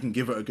I can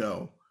give it a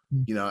go,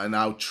 you know, and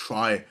I'll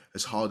try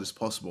as hard as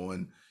possible.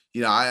 And,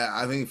 you know,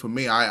 I think for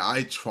me,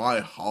 I try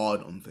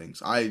hard on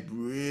things. I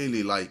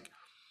really, like,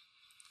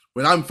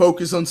 when I'm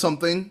focused on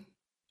something,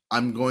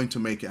 I'm going to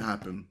make it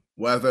happen.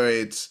 Whether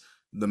it's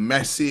the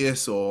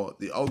messiest or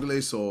the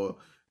ugliest or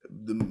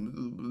the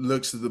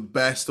looks the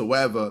best or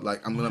whatever,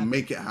 like, I'm going to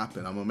make it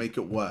happen. I'm going to make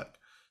it work.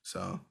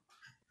 So,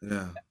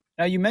 yeah.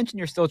 Now, you mentioned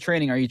you're still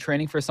training. Are you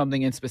training for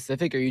something in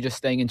specific, or are you just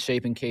staying in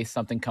shape in case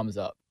something comes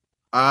up?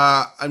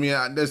 I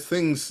mean, there's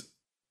things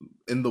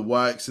in the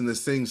works and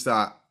there's things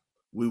that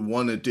we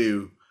want to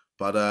do.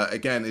 But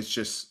again, it's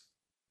just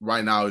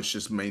right now it's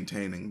just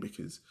maintaining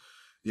because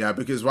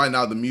right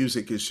now the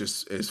music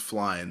is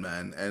flying,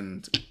 man.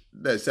 And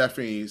there's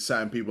definitely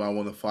certain people I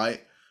want to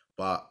fight,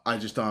 but I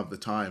just don't have the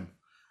time.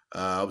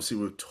 Obviously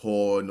with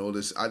tour and all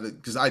this,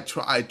 because I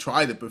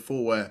tried it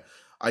before where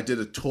I did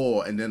a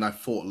tour and then I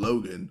fought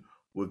Logan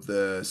with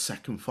the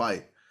second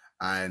fight,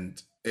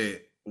 and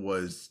it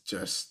was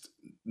just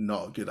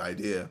not a good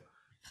idea.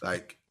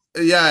 Like,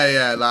 like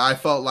I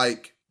felt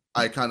like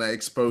I kind of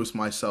exposed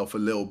myself a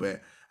little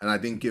bit, and I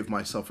didn't give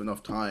myself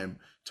enough time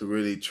to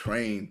really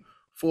train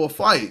for a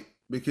fight,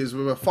 because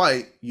with a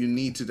fight you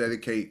need to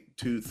dedicate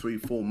 2, 3,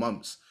 4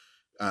 months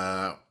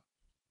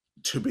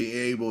to be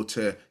able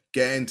to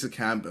get into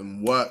camp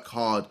and work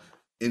hard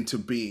into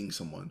beating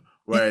someone.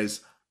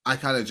 Whereas I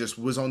kind of just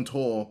was on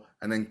tour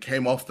and then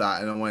came off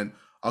that and I went,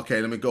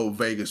 okay, let me go to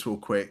Vegas real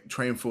quick,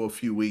 train for a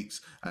few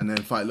weeks, and then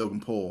fight Logan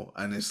Paul.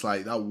 And it's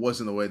like, that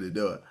wasn't the way to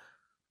do it.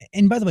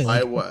 And by the way,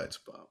 like, it worked,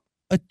 but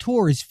a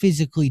tour is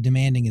physically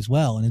demanding as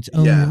well in its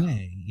own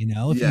way, you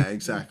know? If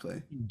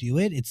exactly. you do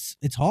it,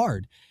 it's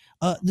hard.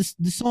 The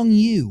song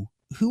You,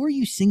 who are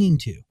you singing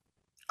to?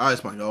 Oh,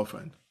 it's my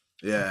girlfriend.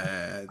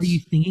 Yeah. Are you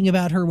thinking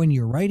about her when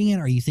you're writing it?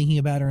 Are you thinking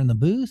about her in the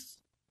booth?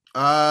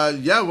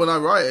 Yeah, when I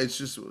write, it's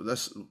just,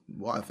 that's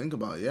what I think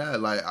about. Yeah,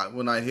 like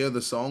when I hear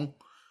the song,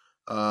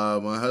 when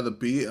I heard the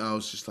beat, I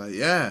was just like,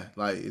 yeah,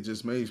 like it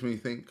just makes me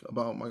think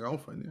about my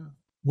girlfriend. Yeah.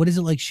 What is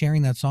it like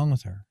sharing that song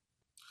with her?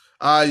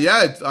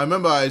 Yeah, I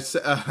remember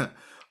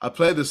I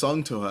played the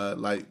song to her,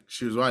 like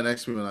she was right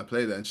next to me when I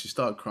played it, and she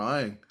started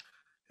crying.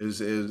 It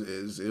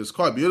was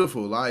quite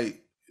beautiful.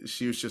 Like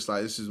she was just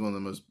like, this is one of the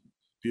most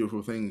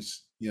beautiful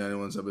things, you know,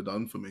 anyone's ever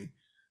done for me.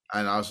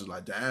 And I was just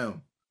like,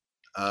 damn,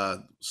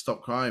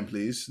 stop crying,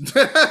 please.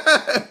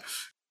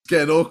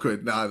 Getting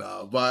awkward.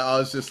 No. But I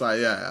was just like,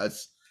 yeah,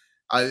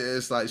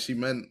 it's like she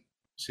meant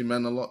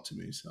a lot to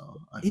me. So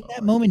in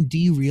that moment, do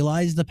you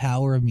realize the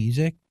power of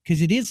music?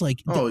 Because it is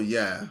like,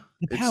 yeah,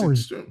 the power.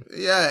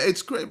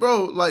 It's great,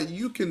 bro. Like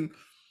you can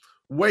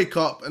wake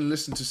up and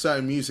listen to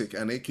certain music,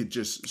 and it could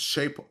just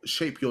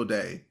shape your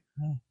day.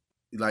 Yeah.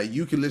 Like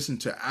you can listen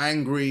to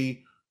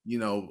angry, you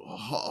know,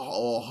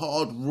 or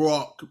hard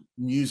rock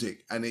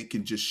music, and it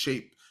can just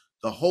shape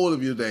the whole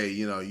of your day.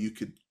 You know, you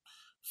could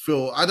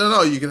feel, I don't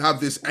know, you can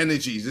have this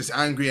energy, this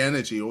angry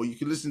energy, or you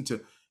can listen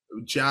to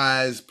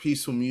jazz,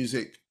 peaceful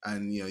music,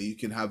 and you know, you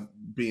can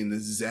be in the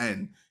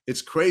zen.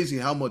 It's crazy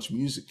how much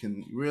music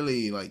can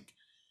really like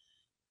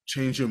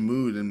change your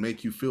mood and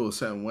make you feel a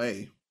certain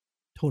way.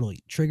 Totally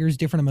triggers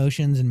different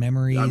emotions and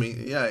memories. I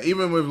mean, yeah,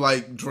 even with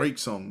like Drake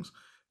songs,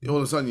 all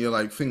of a sudden you're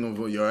like thinking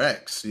of your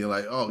ex. You're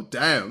like, oh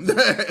damn.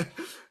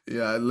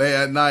 Yeah, late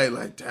at night,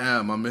 like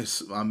damn, I miss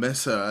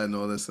her and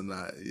all this and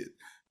that.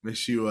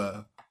 Miss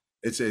you.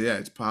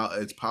 It's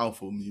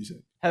powerful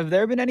music. Have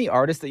there been any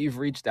artists that you've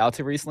reached out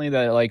to recently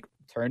that like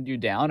turned you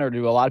down, or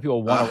do a lot of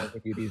people want to work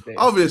with you these days?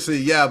 Obviously,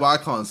 yeah, but I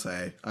can't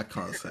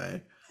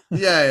say.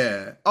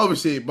 Yeah.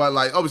 Obviously, but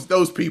like obviously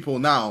those people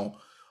now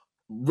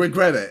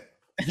regret it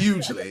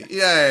hugely.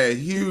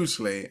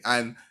 Hugely.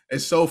 And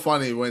it's so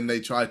funny when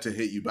they try to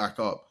hit you back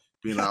up,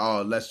 being like,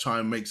 oh, let's try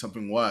and make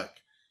something work.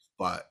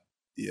 But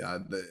yeah,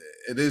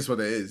 it is what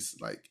it is.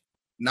 Like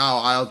now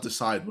I'll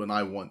decide when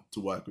I want to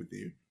work with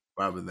you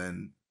rather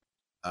than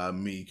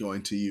me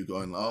going to you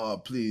going,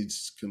 oh,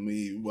 please, can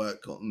we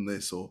work on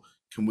this, or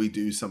can we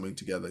do something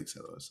together,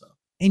 etc. So.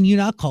 And you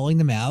not calling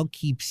them out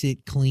keeps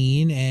it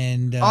clean.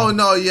 And oh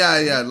no,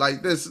 yeah.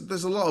 Like there's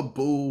a lot of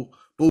bull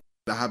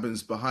that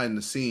happens behind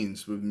the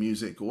scenes with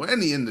music or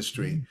any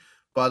industry,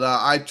 but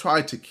I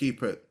try to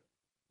keep it,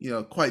 you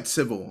know, quite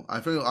civil.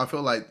 I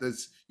feel like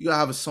you gotta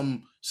have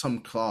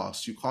some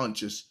class. You can't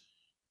just,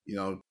 you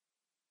know,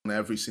 on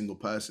every single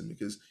person,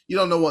 because you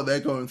don't know what they're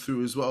going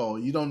through as well.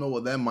 You don't know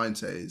what their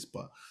mindset is.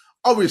 But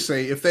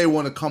obviously, if they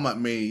want to come at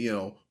me, you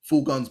know,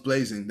 full guns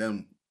blazing,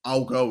 then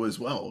I'll go as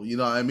well. You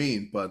know what I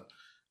mean? But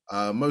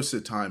most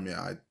of the time,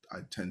 yeah, I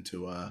tend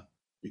to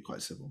be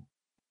quite civil.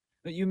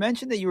 You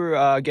mentioned that you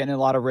were getting a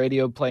lot of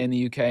radio play in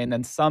the UK and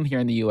then some here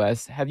in the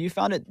US. Have you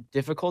found it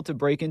difficult to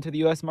break into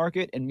the US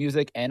market in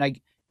music?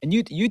 And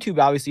YouTube,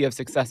 obviously, you have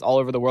success all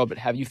over the world, but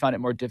have you found it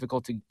more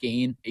difficult to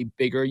gain a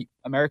bigger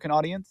American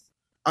audience?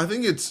 I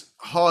think it's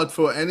hard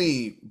for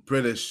any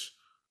British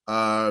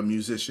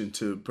musician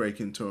to break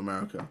into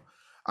America.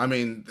 I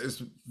mean,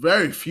 there's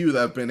very few that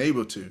have been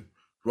able to.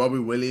 Robbie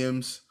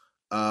Williams,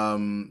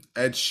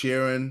 Ed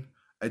Sheeran,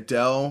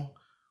 Adele.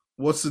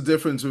 What's the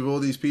difference with all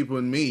these people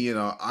and me? You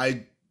know,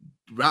 I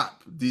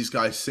rap, these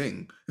guys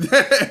sing.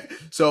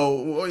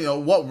 So, you know,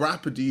 what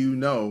rapper do you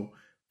know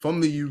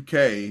from the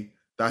UK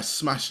that's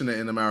smashing it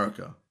in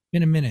America?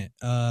 In a minute.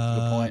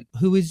 Good point.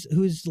 Who is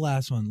the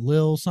last one?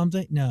 Lil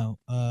something? No.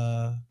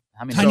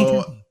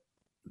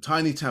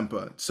 Tiny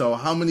Temper. So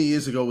how many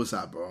years ago was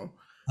that, bro?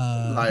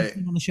 Like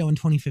on the show in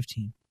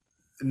 2015.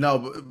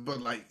 No,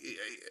 but like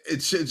it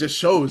just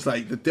shows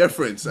like the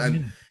difference.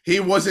 And he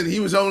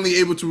was only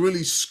able to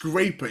really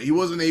scrape it. He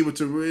wasn't able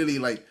to really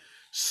like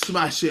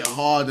smash it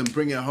hard and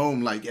bring it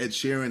home like Ed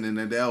Sheeran and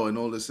Adele and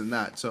all this and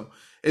that. So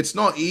it's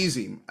not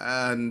easy.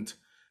 And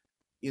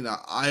you know,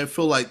 I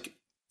feel like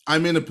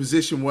I'm in a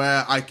position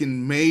where I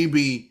can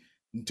maybe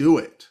do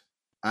it.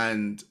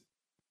 And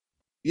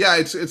yeah,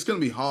 it's going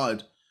to be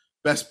hard.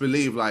 Best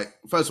believe, like,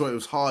 first of all, it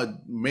was hard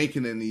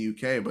making it in the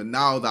UK, but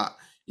now that,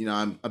 you know,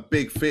 I'm a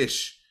big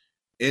fish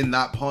in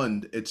that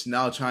pond, it's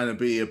now trying to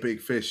be a big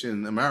fish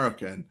in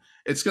America. And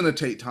it's going to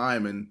take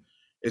time. And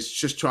it's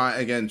just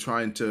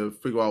trying to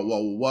figure out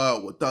what will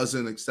work, what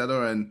doesn't,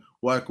 etc. and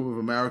work with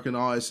American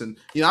artists. And,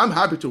 you know, I'm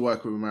happy to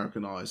work with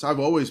American artists. I've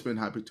always been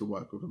happy to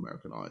work with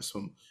American artists,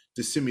 from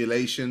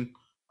Dissimulation,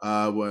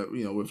 where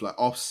with like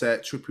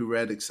Offset, Trippie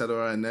Redd,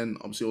 etc., and then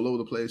obviously all over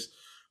the place,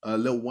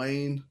 Lil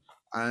Wayne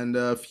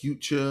and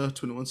Future,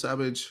 21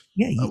 Savage.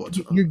 Yeah, What,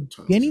 you're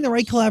 21 getting the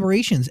right Savage.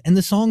 collaborations, and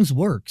the songs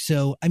work.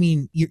 So I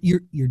mean,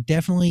 you're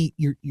definitely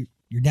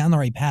you're down the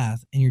right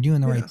path, and you're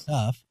doing the Yeah. right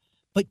stuff.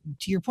 But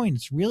to your point,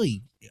 it's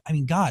really, I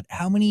mean, God,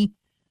 how many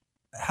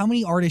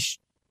artists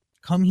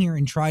come here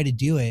and try to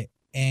do it,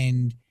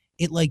 and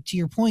it, like, to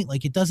your point,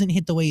 like, it doesn't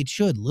hit the way it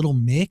should. Little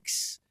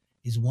Mix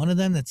is one of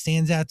them that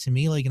stands out to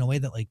me, like, in a way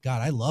that, like,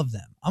 God, I love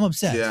them. I'm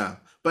obsessed. Yeah,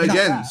 but They're not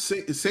again,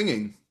 rap.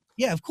 singing.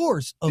 Yeah, of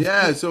course.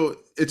 Yeah, so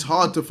it's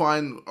hard to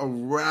find a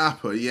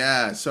rapper.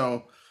 Yeah,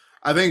 so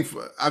I think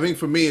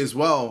for me as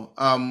well,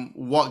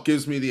 what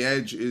gives me the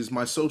edge is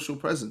my social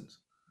presence.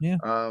 Yeah.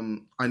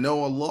 I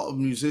know a lot of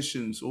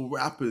musicians or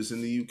rappers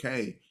in the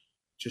UK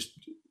just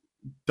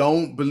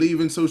don't believe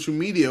in social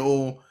media,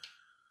 or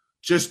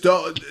just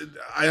don't.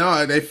 I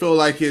know they feel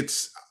like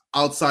it's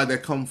outside their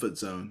comfort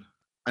zone,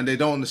 and they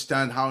don't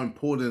understand how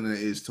important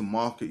it is to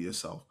market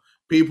yourself.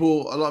 A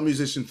lot of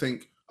musicians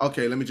think,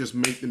 okay, let me just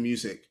make the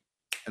music,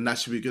 and that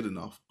should be good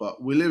enough.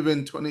 But we live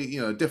in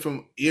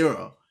different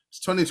era. It's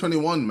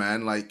 2021,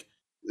 man. Like,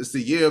 it's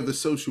the year of the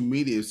social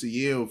media. It's the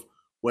year of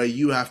where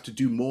you have to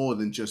do more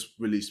than just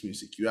release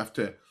music. You have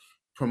to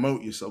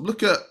promote yourself.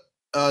 Look at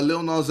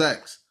Lil Nas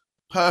X.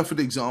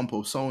 Perfect example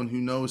of someone who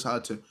knows how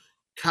to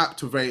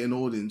captivate an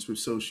audience with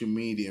social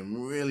media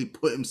and really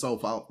put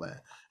himself out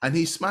there. And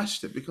he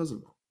smashed it because of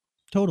it.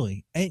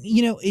 Totally. And,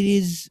 it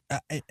is,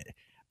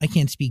 I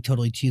can't speak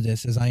totally to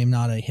this as I am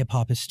not a hip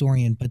hop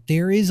historian, but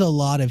there is a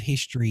lot of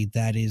history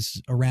that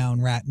is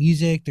around rap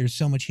music. There's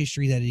so much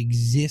history that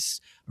exists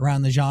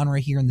around the genre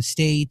here in the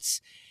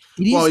States.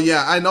 Well,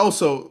 yeah. And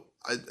also,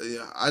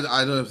 I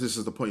don't know if this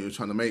is the point you're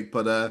trying to make,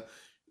 but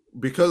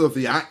because of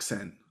the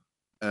accent,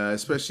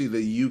 especially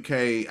the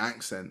UK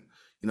accent,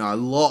 a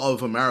lot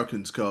of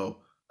Americans go,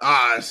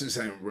 this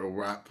ain't real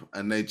rap,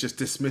 and they just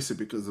dismiss it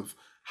because of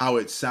how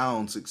it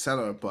sounds,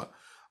 etc. But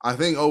I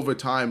think over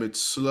time it's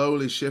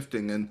slowly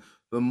shifting, and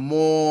the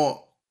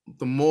more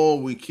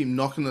we keep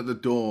knocking at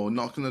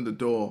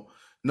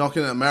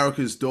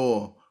America's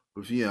door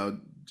with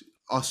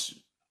us,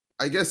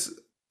 I guess,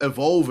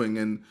 evolving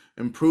and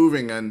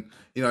improving. And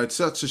it's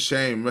such a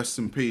shame. Rest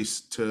in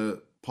peace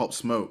to Pop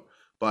Smoke.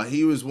 But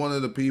he was one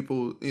of the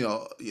people,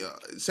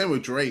 same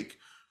with Drake,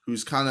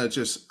 who's kind of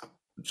just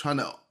trying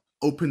to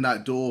open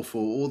that door for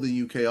all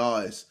the UK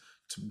artists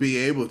to be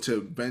able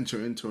to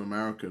venture into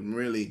America and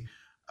really,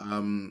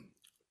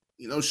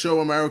 show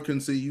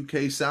Americans the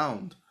UK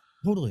sound.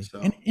 Totally. So.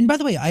 And by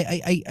the way,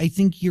 I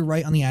think you're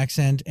right on the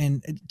accent.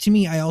 And to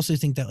me, I also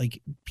think that,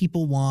 like,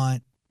 people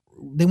want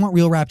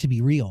real rap to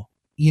be real,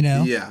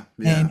 Yeah.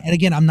 And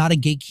again, I'm not a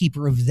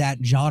gatekeeper of that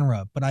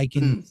genre, but I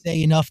can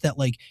say enough that,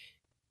 like,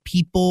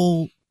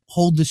 people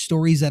hold the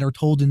stories that are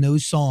told in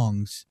those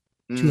songs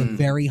to a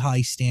very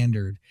high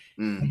standard.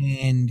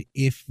 And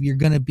if you're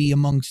going to be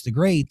amongst the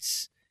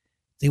greats,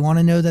 they want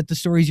to know that the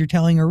stories you're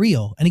telling are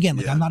real. And again,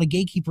 like, I'm not a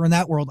gatekeeper in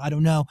that world. I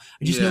don't know.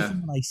 I just know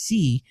from what I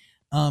see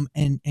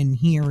and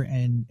hear.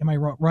 And am I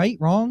right?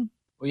 Wrong?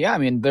 Well, yeah, I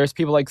mean, there's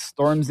people like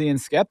Stormzy and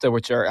Skepta,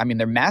 which are, I mean,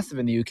 they're massive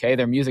in the UK.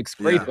 Their music's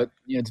great, but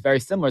it's very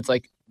similar. It's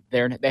like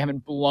they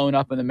haven't blown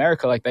up in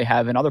America like they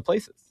have in other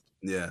places.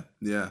 Yeah.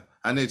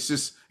 And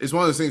it's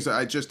one of those things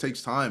that it just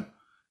takes time.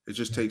 It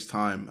just takes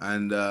time.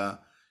 And,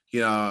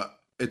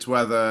 it's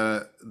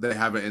whether they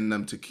have it in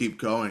them to keep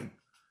going.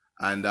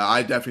 And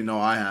I definitely know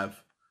I have.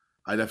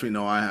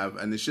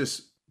 And it's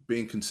just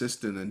being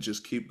consistent and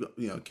just keep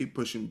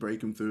pushing,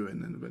 breaking through,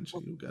 and then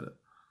eventually you'll get it.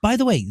 By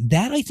the way,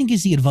 that I think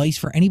is the advice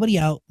for anybody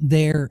out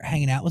there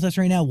hanging out with us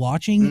right now,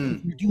 watching.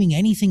 If you're doing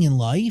anything in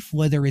life,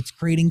 whether it's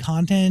creating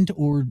content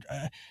or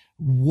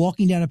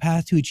walking down a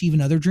path to achieve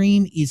another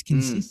dream, is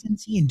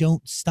consistency and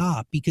don't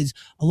stop. Because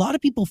a lot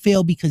of people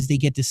fail because they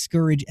get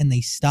discouraged and they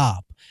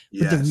stop.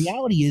 But the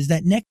reality is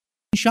that next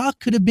shot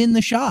could have been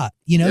the shot.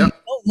 You don't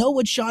know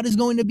what shot is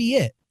going to be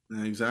it.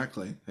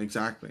 Exactly.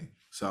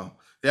 So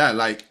yeah,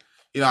 like,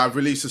 I've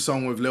released a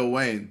song with Lil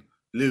Wayne,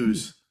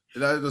 Lose.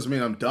 That doesn't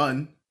mean I'm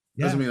done.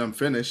 Doesn't mean I'm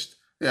finished.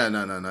 Yeah,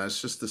 no.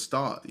 It's just the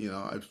start.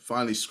 I've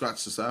finally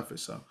scratched the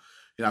surface. So,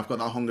 I've got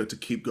that hunger to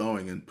keep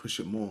going and push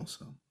it more.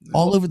 So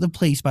All Over the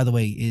Place, by the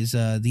way, is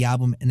the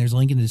album, and there's a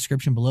link in the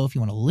description below if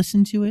you want to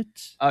listen to it.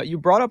 You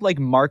brought up, like,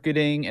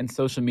 marketing and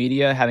social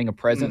media having a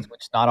presence,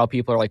 which not all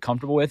people are, like,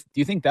 comfortable with.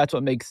 Do you think that's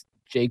what makes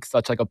Jake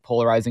such, like, a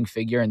polarizing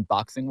figure in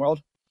boxing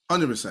world?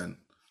 100%.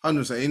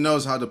 He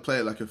knows how to play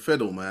it like a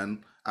fiddle,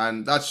 man.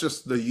 And that's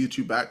just the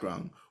YouTube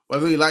background.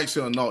 Whether he likes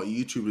it or not,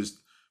 YouTube has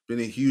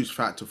been a huge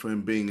factor for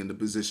him being in the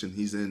position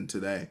he's in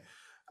today.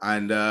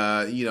 And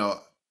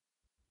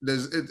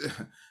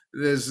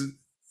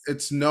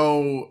it's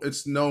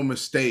no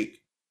mistake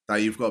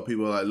that you've got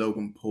people like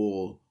Logan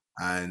Paul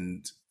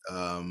and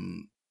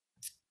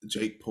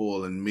Jake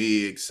Paul and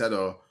me,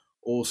 etc.,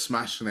 all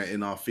smashing it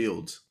in our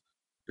fields,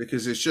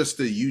 because it's just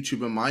the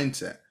YouTuber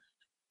mindset.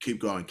 Keep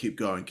going.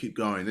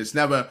 It's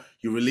never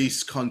you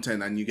release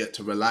content and you get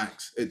to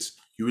relax. It's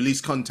you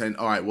release content.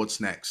 All right, what's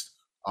next?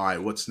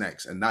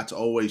 And that's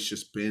always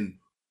just been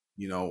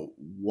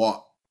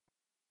what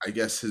I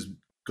guess has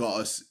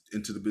got us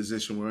into the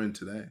position we're in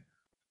today.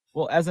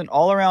 Well, as an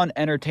all-around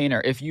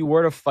entertainer, if you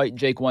were to fight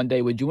Jake one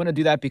day, would you want to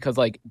do that because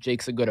like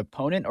Jake's a good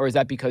opponent, or is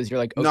that because you're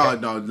like, okay,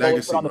 No, let's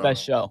legacy, put on the bro.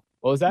 best show?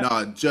 What was that?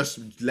 No,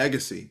 just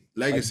legacy.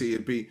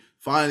 It'd be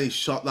finally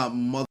shot that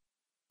mother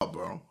up,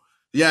 bro.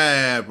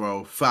 Yeah,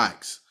 bro.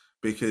 Facts.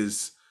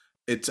 Because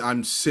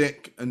I'm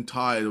sick and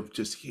tired of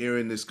just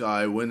hearing this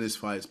guy win his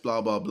fights,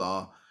 blah, blah,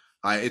 blah.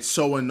 It's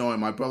so annoying.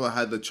 My brother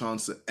had the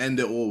chance to end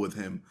it all with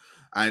him.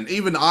 And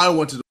even I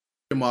wanted to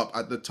him up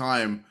at the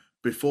time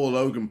before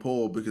Logan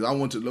Paul, because I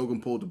wanted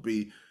Logan Paul to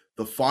be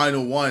the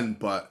final one,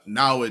 but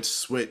now it's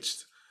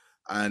switched.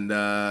 And,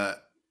 I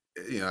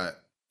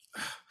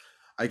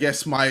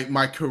guess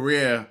my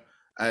career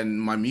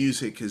and my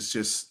music has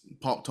just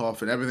popped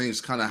off, and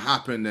everything's kind of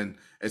happened, and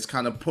it's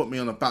kind of put me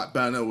on a back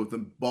burner with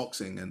the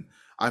boxing, and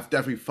I've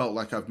definitely felt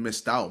like I've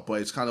missed out.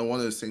 But it's kind of one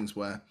of those things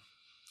where,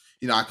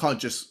 I can't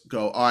just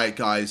go, all right,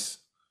 guys,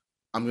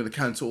 I'm going to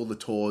cancel all the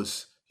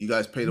tours. You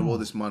guys paid all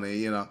this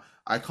money.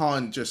 I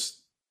can't just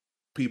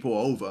people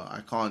over.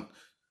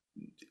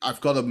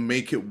 I've got to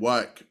make it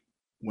work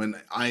when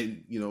I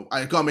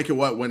gotta make it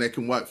work when it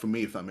can work for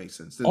me, if that makes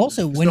sense.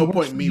 Also, when no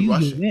point me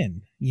rushing.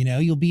 Win,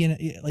 you'll be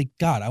in like,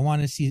 God, I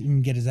want to see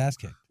him get his ass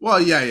kicked.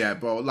 Well, yeah,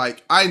 bro.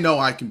 Like, I know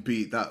I can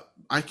beat that.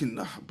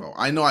 Bro.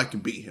 I know I can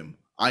beat him.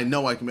 I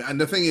know I can beat. And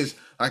the thing is,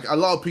 like, a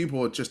lot of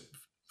people are just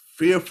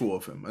fearful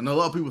of him, and a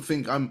lot of people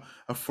think I'm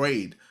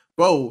afraid.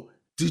 Bro,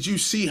 did you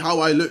see how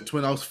I looked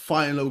when I was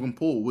fighting Logan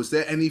Paul? Was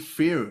there any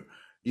fear?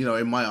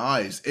 In my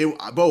eyes,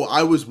 bro,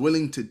 I was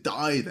willing to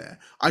die there.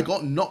 I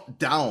got knocked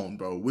down,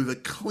 bro, with a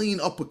clean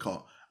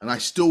uppercut, and I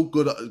still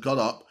got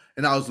up,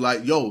 and I was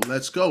like, yo,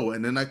 let's go.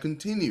 And then I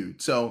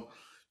continued. So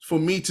for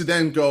me to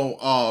then go,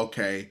 oh,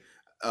 okay,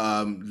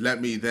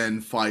 let me then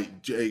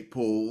fight Jake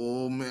Paul.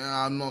 Oh, man,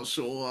 I'm not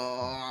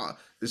sure.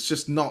 It's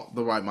just not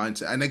the right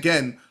mindset. And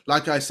again,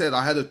 like I said,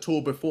 I had a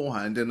tour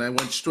beforehand, and I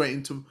went straight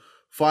into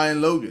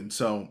fighting Logan.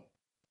 So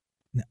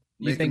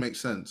it makes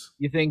sense.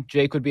 You think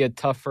Jake would be a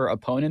tougher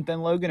opponent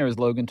than Logan, or is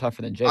Logan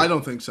tougher than Jake? I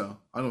don't think so.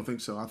 I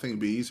think it'd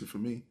be easier for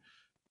me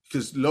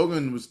because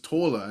Logan was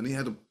taller and he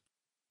had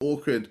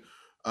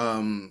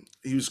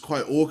he was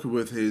quite awkward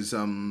with his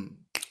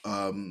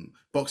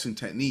boxing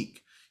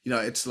technique.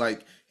 It's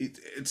like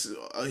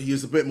he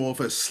was a bit more of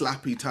a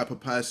slappy type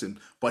of person,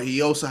 but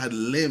he also had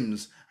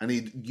limbs, and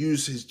he'd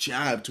use his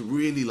jab to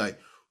really like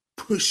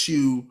push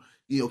you,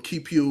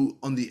 keep you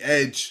on the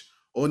edge.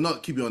 Or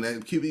not keep you on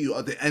end, keep you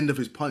at the end of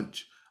his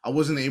punch. I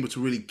wasn't able to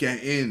really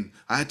get in.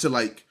 I had to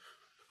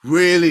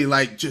really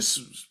just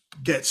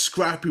get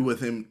scrappy with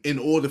him in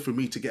order for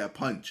me to get a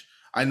punch.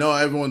 I know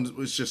everyone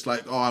was just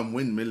like, oh, I'm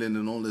windmilling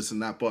and all this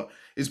and that, but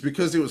it's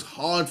because it was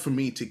hard for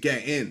me to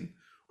get in.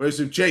 Whereas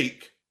with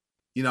Jake,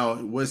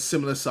 we're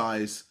similar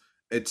size.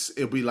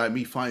 It'll be like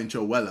me fighting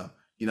Joe Weller.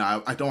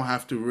 I don't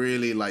have to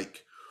really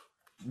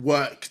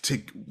work to,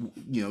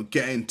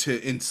 get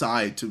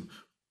inside to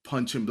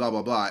punch him, blah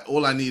blah blah.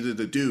 All I need to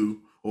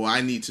do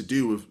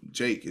with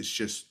Jake is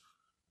just,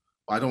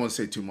 I don't want to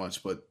say too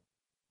much, but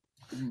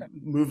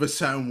move a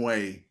certain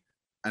way,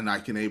 and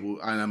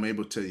I'm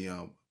able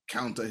to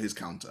counter his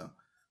counter.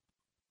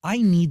 I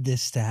need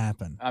this to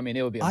happen. I mean,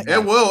 it would be.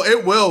 It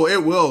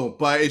will.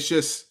 But it's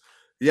just,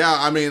 yeah.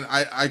 I mean,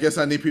 I guess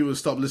I need people to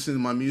stop listening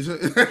to my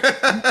music.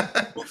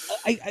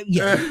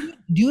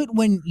 Do it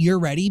when you're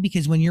ready,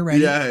 because when you're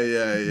ready,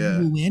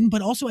 you win.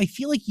 But also, I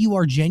feel like you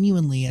are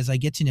genuinely, as I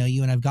get to know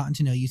you, and I've gotten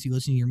to know you through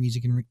listening to your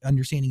music and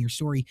understanding your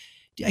story,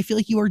 I feel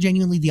like you are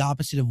genuinely the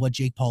opposite of what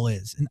Jake Paul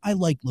is. And I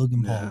like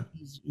Logan Paul.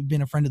 He's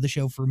been a friend of the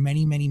show for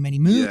many, many, many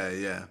moons.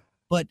 Yeah.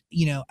 But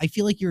I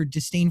feel like your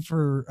disdain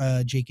for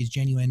Jake is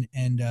genuine,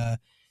 and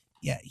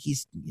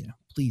he's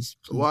please.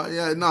 Well,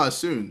 yeah, no,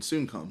 soon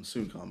come,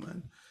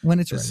 man. When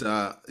it's ready.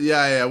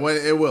 When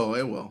it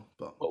will.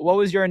 But what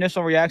was your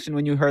initial reaction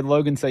when you heard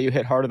Logan say you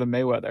hit harder than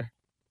Mayweather?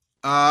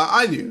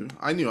 I knew.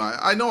 I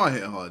know I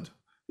hit hard.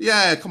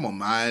 Yeah, come on,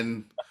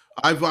 man.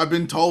 I've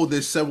been told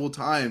this several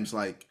times.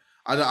 Like,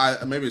 I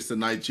maybe it's the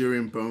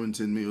Nigerian bones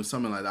in me or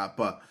something like that.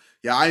 But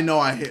yeah, I know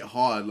I hit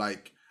hard.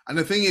 Like, and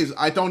the thing is,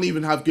 I don't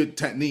even have good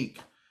technique.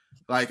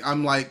 Like,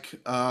 I'm like,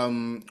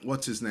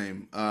 what's his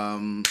name?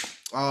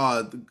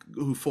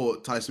 Who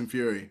fought Tyson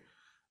Fury?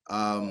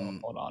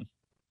 Hold on.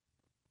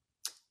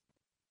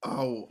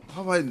 Oh,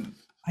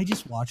 I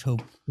just watch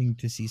hoping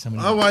to see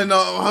somebody. How I know?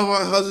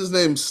 How's his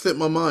name slip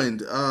my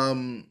mind?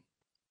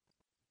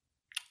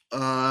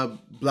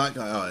 Black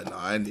guy. Oh, no,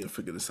 I need to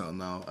figure this out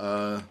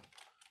now.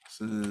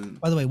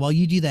 By the way, while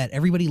you do that,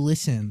 everybody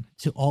listen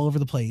to All Over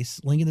the Place.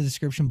 Link in the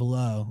description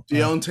below.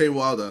 Deontay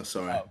Wilder.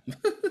 Sorry. Oh.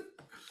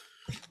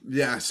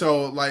 Yeah,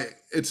 so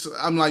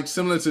I'm like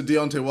similar to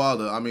Deontay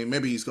Wilder. I mean,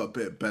 maybe he's got a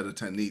bit better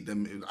technique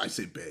than I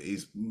say. He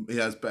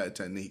has better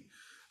technique,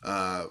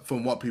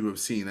 from what people have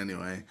seen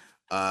anyway.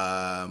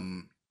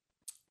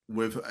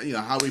 With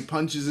how he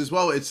punches as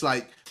well, it's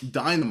like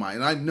dynamite.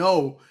 And I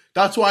know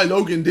that's why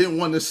Logan didn't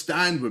want to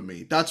stand with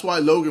me. That's why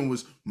Logan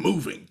was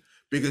moving,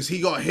 because he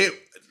got hit.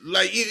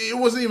 Like, it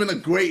wasn't even a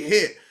great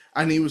hit,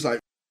 and he was like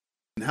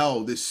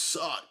hell, this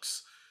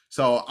sucks.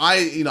 So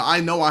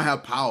I know I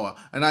have power,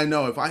 and I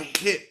know if I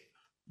hit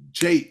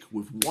Jake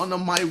with one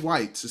of my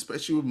rights,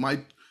 especially with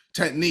my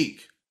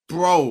technique,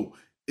 bro,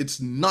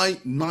 it's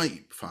night,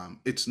 fam.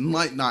 It's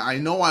night. I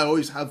know I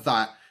always have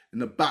that in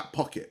the back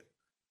pocket,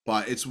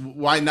 but it's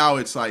right now.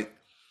 It's like,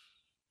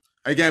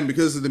 again,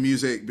 because of the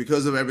music,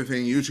 because of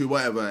everything, YouTube,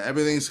 whatever,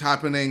 everything's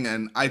happening,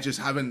 and I just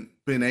haven't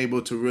been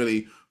able to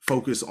really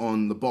focus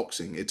on the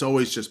boxing. It's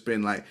always just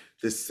been like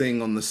this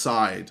thing on the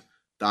side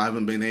that I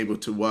haven't been able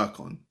to work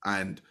on.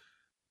 And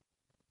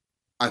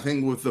I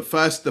think with the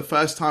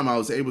first time I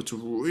was able to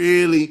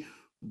really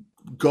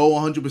go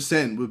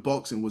 100% with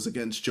boxing was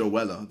against Joe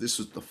Weller. This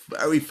was the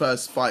very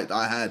first fight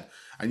I had,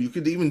 and you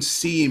could even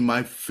see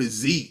my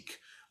physique.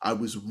 I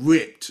was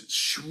ripped,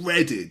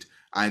 shredded,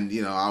 and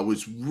I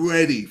was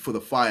ready for the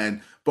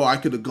fight. But I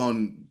could have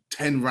gone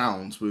 10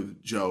 rounds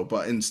with Joe,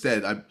 but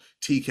instead I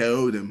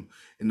TKO'd him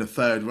in the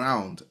 3rd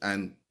round,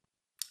 and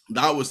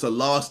that was the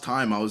last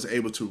time I was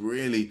able to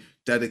really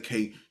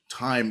dedicate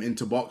time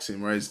into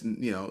boxing. Whereas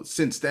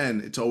since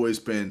then it's always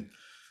been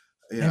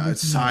a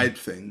side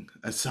thing.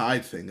 That's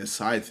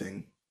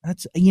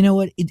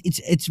what,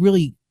 it's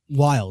really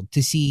wild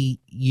to see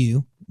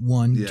you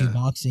do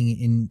boxing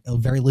in a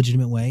very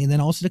legitimate way, and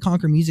then also to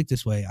conquer music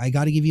this way. I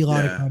got to give you a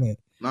lot of credit.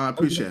 No, I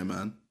appreciate it,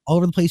 man. All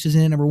Over the Place was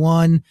in at number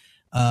 1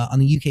 on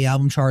the UK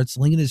album charts.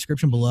 Link in the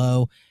description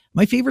below.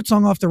 My favorite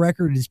song off the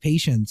record is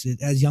Patience.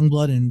 It has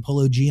Youngblood and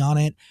Polo G on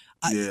it.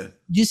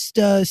 Just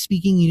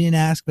speaking, you didn't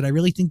ask, but I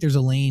really think there's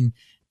a lane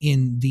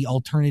in the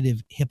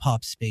alternative hip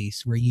hop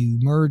space where you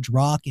merge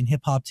rock and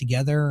hip hop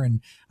together.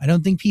 And I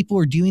don't think people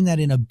are doing that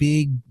in a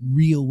big,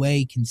 real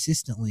way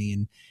consistently.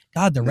 And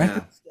God, the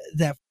records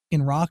that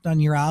fucking rocked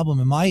on your album,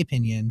 in my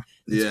opinion,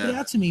 stood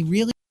out to me,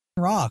 really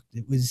rocked.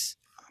 It was,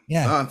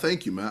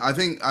 thank you, man. I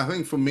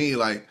think for me,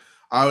 like,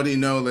 I already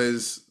know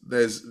there's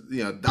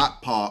that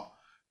part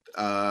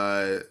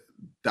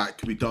that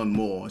could be done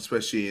more,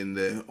 especially in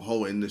the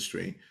whole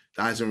industry.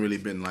 That hasn't really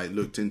been like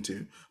looked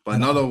into. But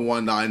another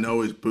one that I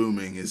know is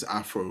booming is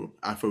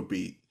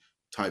Afrobeat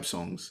type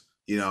songs.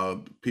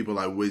 People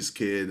like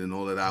Wizkid and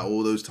all of that.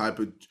 All those type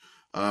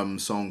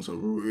of songs are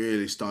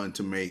really starting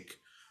to make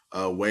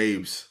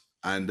waves.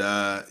 And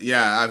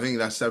I think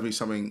that's definitely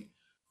something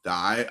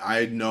that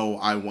I know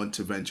I want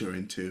to venture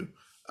into.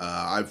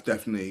 I've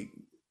definitely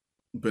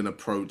been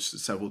approached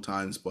several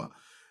times, but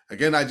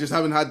again, I just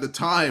haven't had the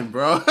time,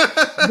 bro.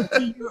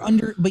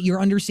 but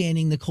you're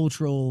understanding the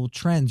cultural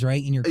trends,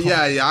 right? In your culture.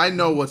 I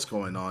know what's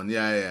going on.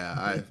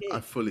 I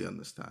fully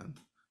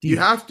understand. You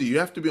have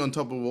to be on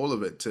top of all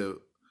of it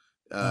to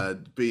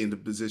be in the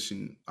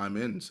position I'm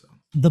in. So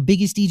the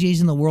biggest DJs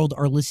in the world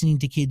are listening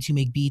to kids who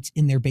make beats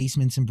in their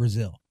basements in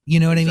Brazil. You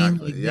know what I mean?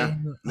 Like,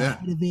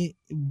 out of it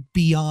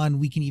beyond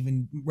we can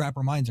even wrap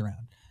our minds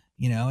around.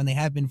 And they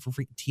have been for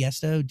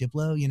Tiesto,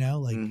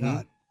 Diplo.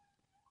 God.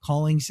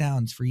 Calling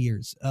sounds for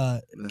years.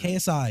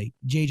 KSI,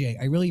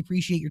 JJ, I really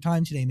appreciate your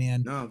time today,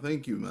 man. No,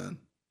 thank you, man.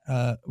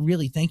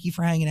 Really, thank you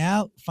for hanging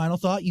out. Final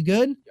thought, you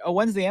good?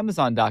 When's the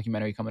Amazon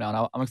documentary coming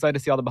out? I'm excited to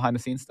see all the behind the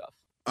scenes stuff.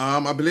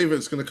 I believe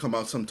it's going to come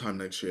out sometime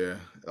next year,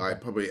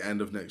 like probably end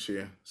of next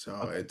year.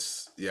 So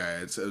it's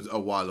a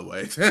while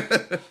away.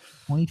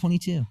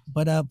 2022.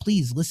 But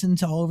please listen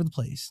to All Over the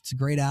Place. It's a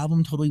great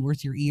album, totally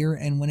worth your ear.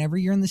 And whenever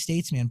you're in the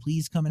States, man,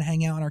 please come and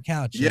hang out on our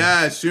couch.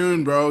 Yeah,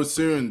 soon, bro.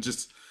 Soon.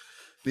 Just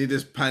need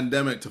this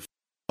pandemic to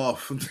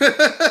off.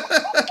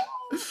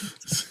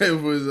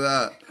 Simple as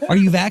that. Are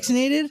you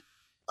vaccinated?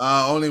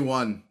 Only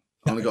one.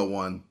 Only got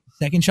one.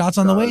 Second shot's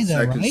on the way,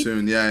 though, second right?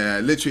 Soon. Yeah.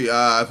 Literally,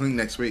 I think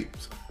next week.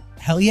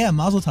 Hell yeah,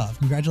 Mazel Tov.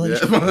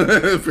 Congratulations.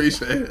 Yeah.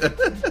 Appreciate it.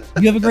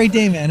 You have a great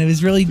day, man. It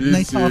was really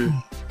nice talking.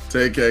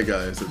 Take care,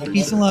 guys.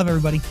 Peace and love,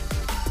 everybody.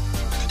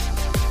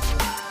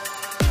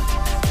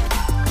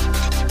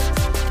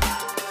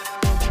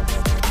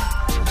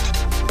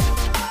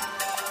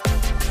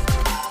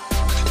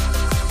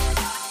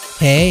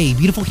 Hey,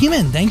 beautiful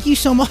human. Thank you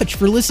so much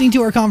for listening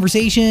to our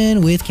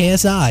conversation with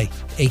KSI,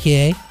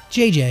 aka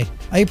JJ.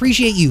 I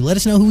appreciate you. Let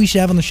us know who we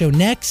should have on the show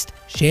next.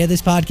 Share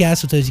this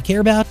podcast with those you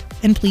care about,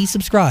 and please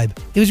subscribe.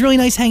 It was really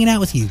nice hanging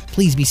out with you.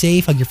 Please be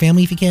safe, hug your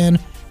family if you can,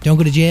 don't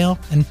go to jail,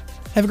 and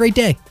have a great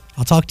day.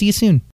 I'll talk to you soon.